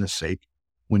business sake,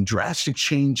 when drastic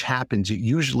change happens, it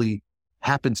usually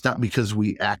happens not because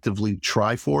we actively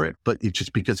try for it, but it's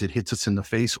just because it hits us in the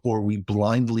face or we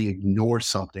blindly ignore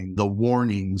something, the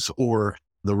warnings or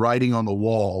the writing on the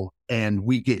wall, and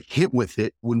we get hit with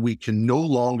it when we can no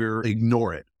longer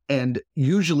ignore it. And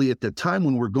usually at the time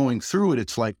when we're going through it,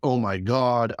 it's like, oh my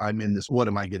God, I'm in this, what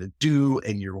am I going to do?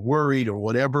 And you're worried or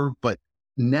whatever. But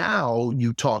now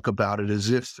you talk about it as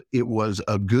if it was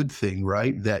a good thing,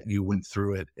 right? That you went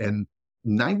through it. And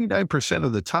 99%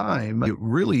 of the time, it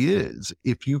really is.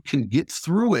 If you can get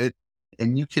through it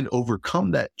and you can overcome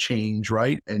that change,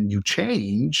 right? And you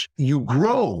change, you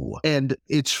grow. And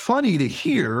it's funny to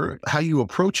hear how you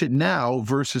approach it now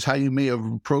versus how you may have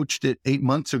approached it 8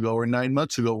 months ago or 9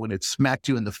 months ago when it smacked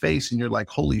you in the face and you're like,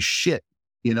 holy shit,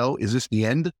 is this the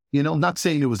end? Not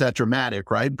saying it was that dramatic,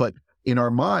 right? But in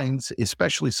our minds,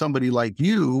 especially somebody like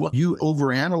you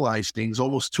overanalyze things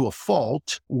almost to a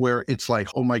fault where it's like,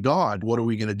 oh my God, what are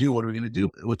we going to do? What are we going to do?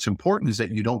 What's important is that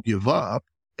you don't give up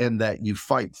and that you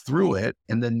fight through it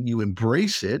and then you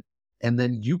embrace it And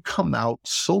then you come out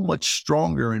so much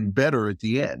stronger and better at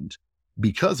the end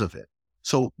because of it.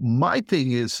 So my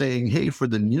thing is saying, hey, for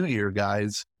the new year,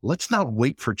 guys, let's not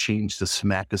wait for change to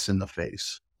smack us in the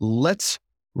face. Let's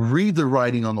read the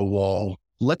writing on the wall.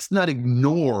 Let's not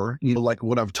ignore, like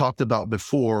what I've talked about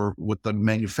before with the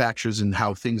manufacturers and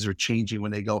how things are changing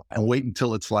when they go and wait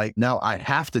until it's like, now I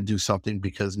have to do something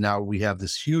because now we have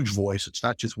this huge voice. It's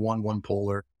not just one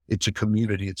polar. It's a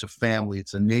community. It's a family.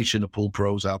 It's a nation of pool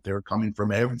pros out there coming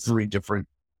from every different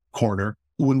corner.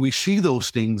 When we see those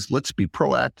things, let's be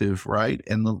proactive, right?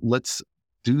 And let's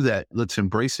do that. Let's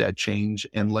embrace that change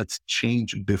and let's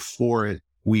change before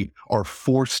we are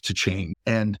forced to change.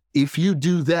 And if you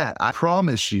do that, I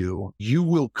promise you, you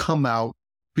will come out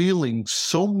feeling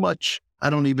so much,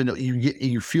 I don't even know,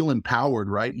 you feel empowered,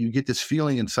 right? You get this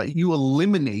feeling inside. You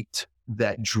eliminate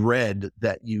that dread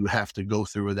that you have to go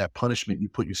through or that punishment you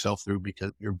put yourself through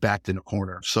because you're backed in a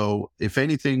corner. So if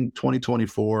anything,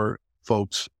 2024,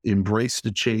 folks, embrace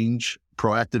the change,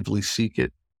 proactively seek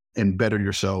it, and better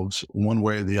yourselves one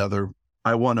way or the other.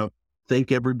 I want to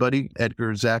thank everybody,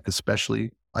 Edgar, Zach,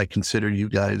 especially. I consider you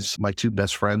guys my two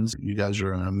best friends. You guys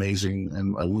are an amazing,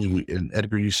 and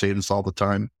Edgar, you say this all the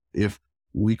time. If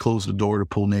we close the door to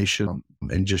Pool Nation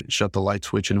and just shut the light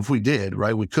switch, and if we did,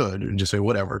 right, we could and just say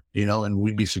whatever, and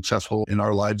we'd be successful in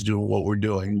our lives doing what we're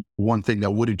doing. One thing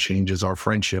that wouldn't change is our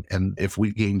friendship. And if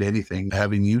we gained anything,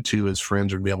 having you two as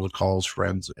friends or be able to call us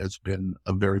friends has been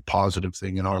a very positive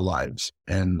thing in our lives.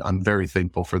 And I'm very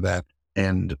thankful for that.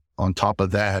 And on top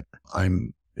of that,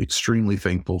 I'm extremely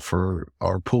thankful for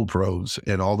our pool pros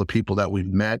and all the people that we've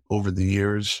met over the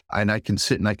years. And I can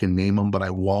sit and I can name them, but I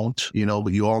won't,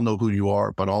 but you all know who you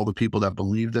are. But all the people that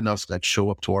believed in us, that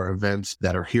show up to our events,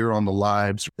 that are here on the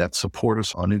lives, that support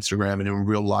us on Instagram and in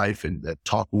real life, and that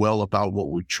talk well about what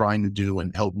we're trying to do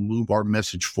and help move our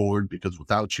message forward, because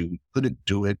without you, we couldn't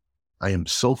do it. I am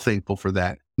so thankful for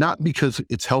that. Not because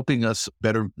it's helping us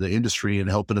better the industry and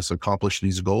helping us accomplish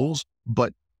these goals,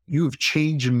 but you have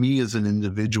changed me as an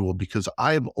individual, because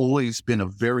I have always been a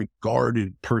very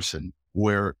guarded person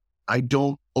where I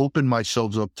don't open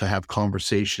myself up to have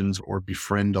conversations or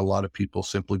befriend a lot of people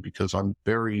simply because I've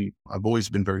always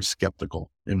been very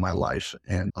skeptical in my life.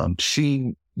 And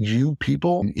seeing you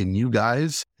people and you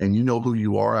guys, and you know who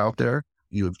you are out there,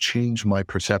 you have changed my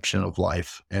perception of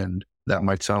life. And that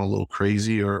might sound a little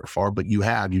crazy or far, but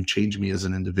you've changed me as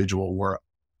an individual, where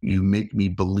you make me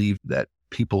believe that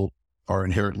people are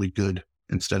inherently good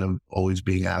instead of always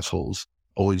being assholes,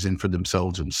 always in for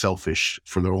themselves and selfish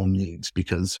for their own needs.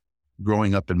 Because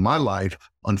growing up in my life,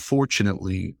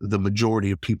 unfortunately, the majority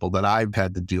of people that I've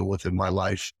had to deal with in my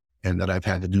life and that I've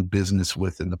had to do business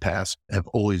with in the past have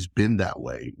always been that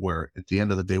way, where at the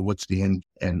end of the day, what's the end?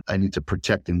 And I need to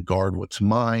protect and guard what's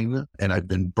mine. And I've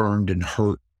been burned and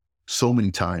hurt so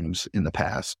many times in the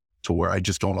past to where I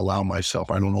just don't allow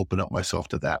myself, I don't open up myself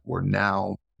to that, where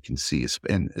now I can see,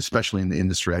 and especially in the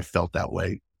industry, I felt that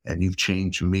way. And you've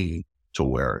changed me to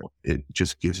where it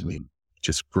just gives me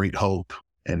just great hope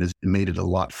and has made it a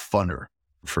lot funner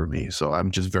for me. So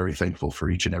I'm just very thankful for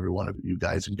each and every one of you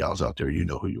guys and gals out there. You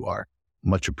know who you are.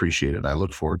 Much appreciated. I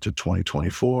look forward to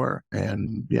 2024.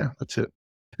 And yeah, that's it.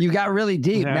 You got really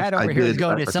deep. Yeah, Matt over here is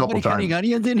going, is somebody cutting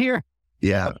onions in here?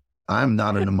 Yeah, I'm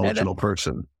not an emotional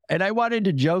person. And I wanted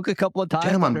to joke a couple of times.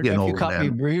 Damn, I'm getting old, caught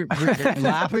man. me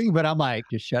laughing, but I'm like,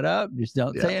 just shut up. Just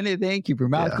don't say anything. Keep your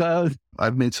mouth closed.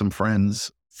 I've made some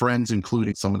friends,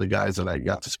 including some of the guys that I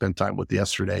got to spend time with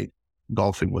yesterday,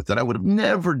 golfing with, that I would have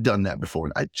never done that before.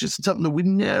 I just, something that we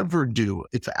never do.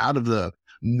 It's out of the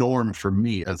norm for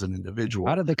me as an individual.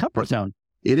 Out of the comfort zone.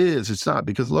 It is. It's not,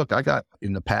 because look,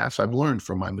 in the past, I've learned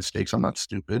from my mistakes. I'm not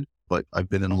stupid, but I've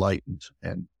been enlightened,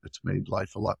 and it's made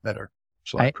life a lot better.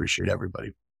 So I appreciate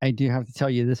everybody. I do have to tell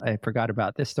you this. I forgot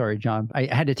about this story, John. I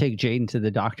had to take Jaden to the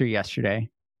doctor yesterday.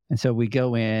 And so we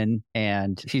go in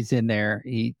and she's in there.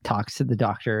 He talks to the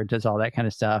doctor, does all that kind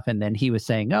of stuff. And then he was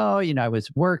saying, oh, I was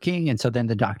working. And so then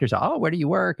the doctor's, oh, where do you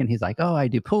work? And he's like, oh, I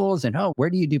do pools. And oh, where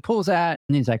do you do pools at?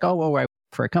 And he's like, oh, well, I work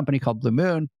for a company called Blue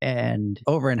Moon and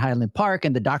over in Highland Park.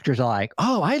 And the doctors are like,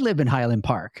 oh, I live in Highland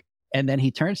Park. And then he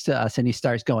turns to us and he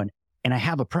starts going, and I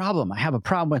have a problem. I have a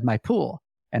problem with my pool.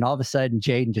 And all of a sudden,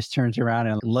 Jaden just turns around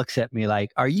and looks at me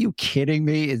like, are you kidding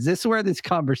me? Is this where this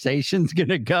conversation's going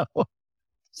to go?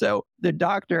 So the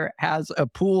doctor has a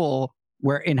pool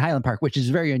in Highland Park, which is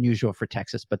very unusual for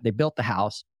Texas, but they built the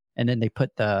house and then they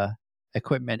put the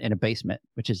equipment in a basement,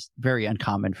 which is very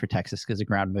uncommon for Texas because the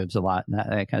ground moves a lot and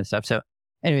that kind of stuff. So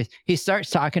anyways, he starts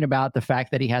talking about the fact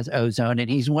that he has ozone, and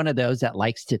he's one of those that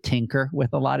likes to tinker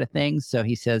with a lot of things. So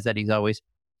he says that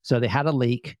so they had a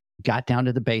leak. got down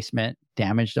to the basement,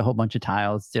 damaged a whole bunch of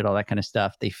tiles, did all that kind of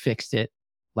stuff. They fixed it.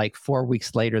 Like 4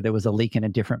 weeks later, there was a leak in a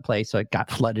different place. So it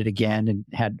got flooded again and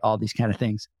had all these kind of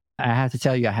things. I have to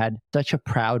tell you, I had such a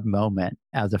proud moment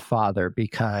as a father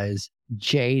because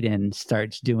Jaden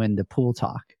starts doing the pool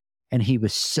talk. And he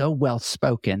was so well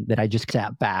spoken that I just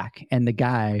sat back and the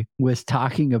guy was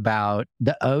talking about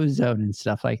the ozone and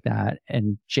stuff like that.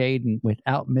 And Jaden,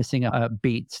 without missing a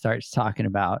beat, starts talking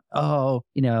about,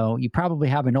 you probably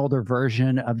have an older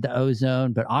version of the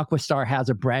ozone, but Aquastar has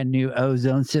a brand new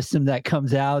ozone system that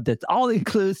comes out that's all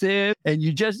inclusive. And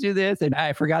you just do this. And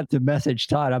I forgot to message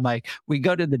Todd. I'm like, we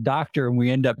go to the doctor and we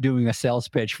end up doing a sales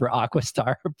pitch for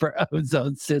Aquastar for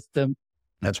ozone system.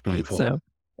 That's pretty cool. So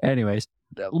anyways,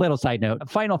 little side note,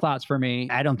 final thoughts for me.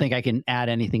 I don't think I can add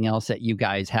anything else that you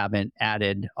guys haven't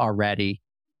added already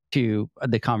to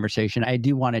the conversation. I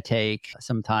do want to take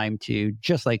some time to,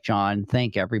 just like John,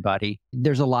 thank everybody.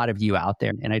 There's a lot of you out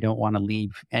there, and I don't want to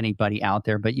leave anybody out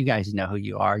there, but you guys know who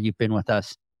you are. You've been with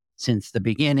us since the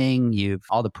beginning.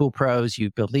 All the pool pros,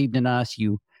 you've believed in us.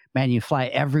 You fly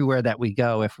everywhere that we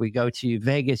go. If we go to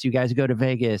Vegas, you guys go to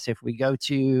Vegas. If we go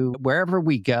to wherever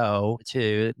we go,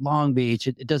 to Long Beach,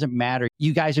 it doesn't matter.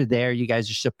 You guys are there. You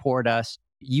guys support us.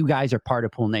 You guys are part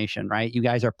of Pool Nation, right? You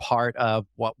guys are part of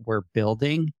what we're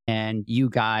building. And you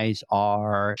guys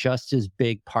are just as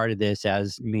big part of this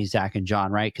as me, Zach, and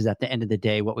John, right? Because at the end of the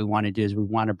day, what we want to do is we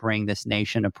want to bring this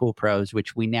nation of pool pros,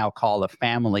 which we now call a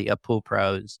family of pool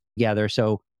pros, together.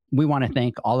 So we want to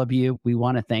thank all of you. We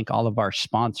want to thank all of our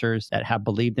sponsors that have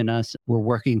believed in us. We're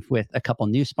working with a couple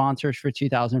new sponsors for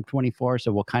 2024.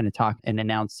 So we'll kind of talk and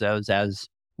announce those as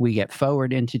we get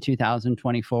forward into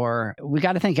 2024. We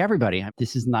got to thank everybody.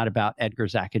 This is not about Edgar,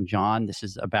 Zach, and John. This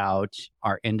is about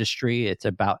our industry. It's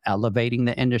about elevating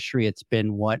the industry. It's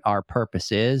been what our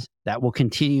purpose is. That will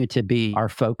continue to be our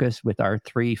focus with our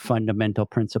 3 fundamental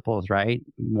principles, right?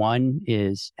 One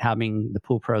is having the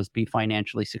pool pros be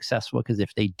financially successful, because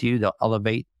if they do, they'll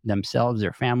elevate themselves,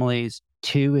 their families.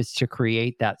 2 is to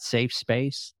create that safe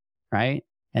space, right?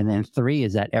 And then 3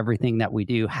 is that everything that we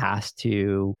do has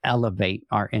to elevate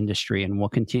our industry. And we'll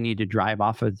continue to drive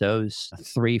off of those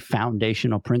 3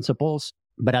 foundational principles.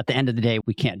 But at the end of the day,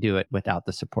 we can't do it without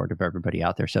the support of everybody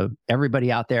out there. So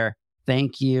everybody out there,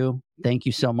 thank you. Thank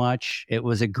you so much. It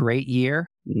was a great year.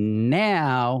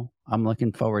 Now I'm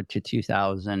looking forward to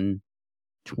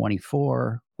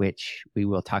 2024, which we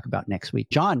will talk about next week.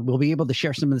 John, we'll be able to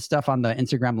share some of the stuff on the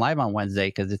Instagram Live on Wednesday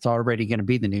because it's already going to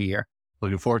be the new year.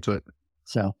 Looking forward to it.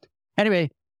 So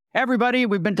anyway, everybody,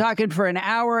 we've been talking for an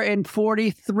hour and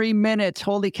 43 minutes.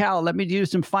 Holy cow. Let me do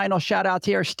some final shout outs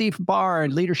here. Steve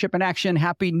Barnes, Leadership in Action.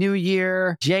 Happy New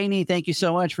Year. Janie, thank you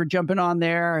so much for jumping on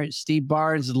there. Steve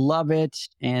Barnes, love it.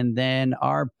 And then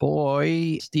our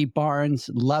boy, Steve Barnes,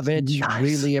 love it. Nice.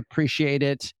 Really appreciate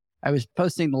it. I was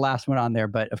posting the last one on there,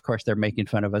 but of course they're making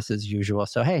fun of us as usual.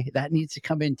 So, hey, that needs to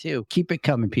come in too. Keep it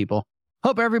coming, people.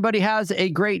 Hope everybody has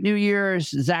a great New Year's.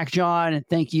 Zach, John,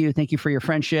 thank you. Thank you for your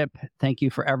friendship. Thank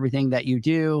you for everything that you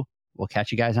do. We'll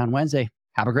catch you guys on Wednesday.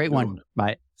 Have a great one.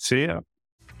 Bye. See ya.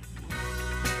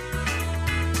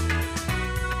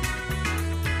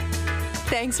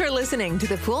 Thanks for listening to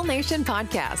the Pool Nation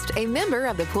podcast, a member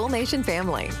of the Pool Nation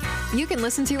family. You can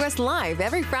listen to us live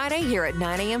every Friday here at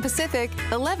 9 a.m. Pacific,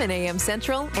 11 a.m.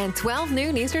 Central, and 12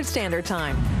 noon Eastern Standard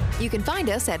Time. You can find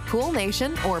us at Pool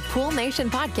Nation or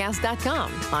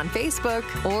poolnationpodcast.com, on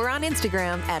Facebook, or on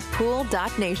Instagram at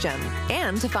pool.nation.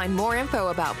 And to find more info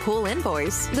about Pool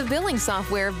Invoice, the billing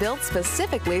software built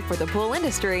specifically for the pool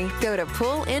industry, go to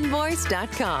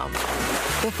poolinvoice.com.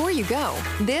 Before you go,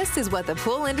 this is what the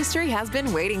pool industry has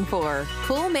been waiting for.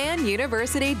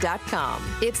 Poolmanuniversity.com.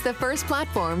 It's the first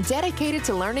platform dedicated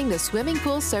to learning the swimming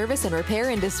pool service and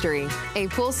repair industry. A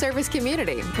pool service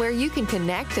community where you can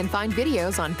connect and find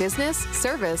videos on business,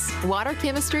 service, water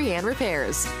chemistry, and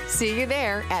repairs. See you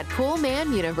there at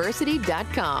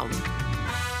poolmanuniversity.com.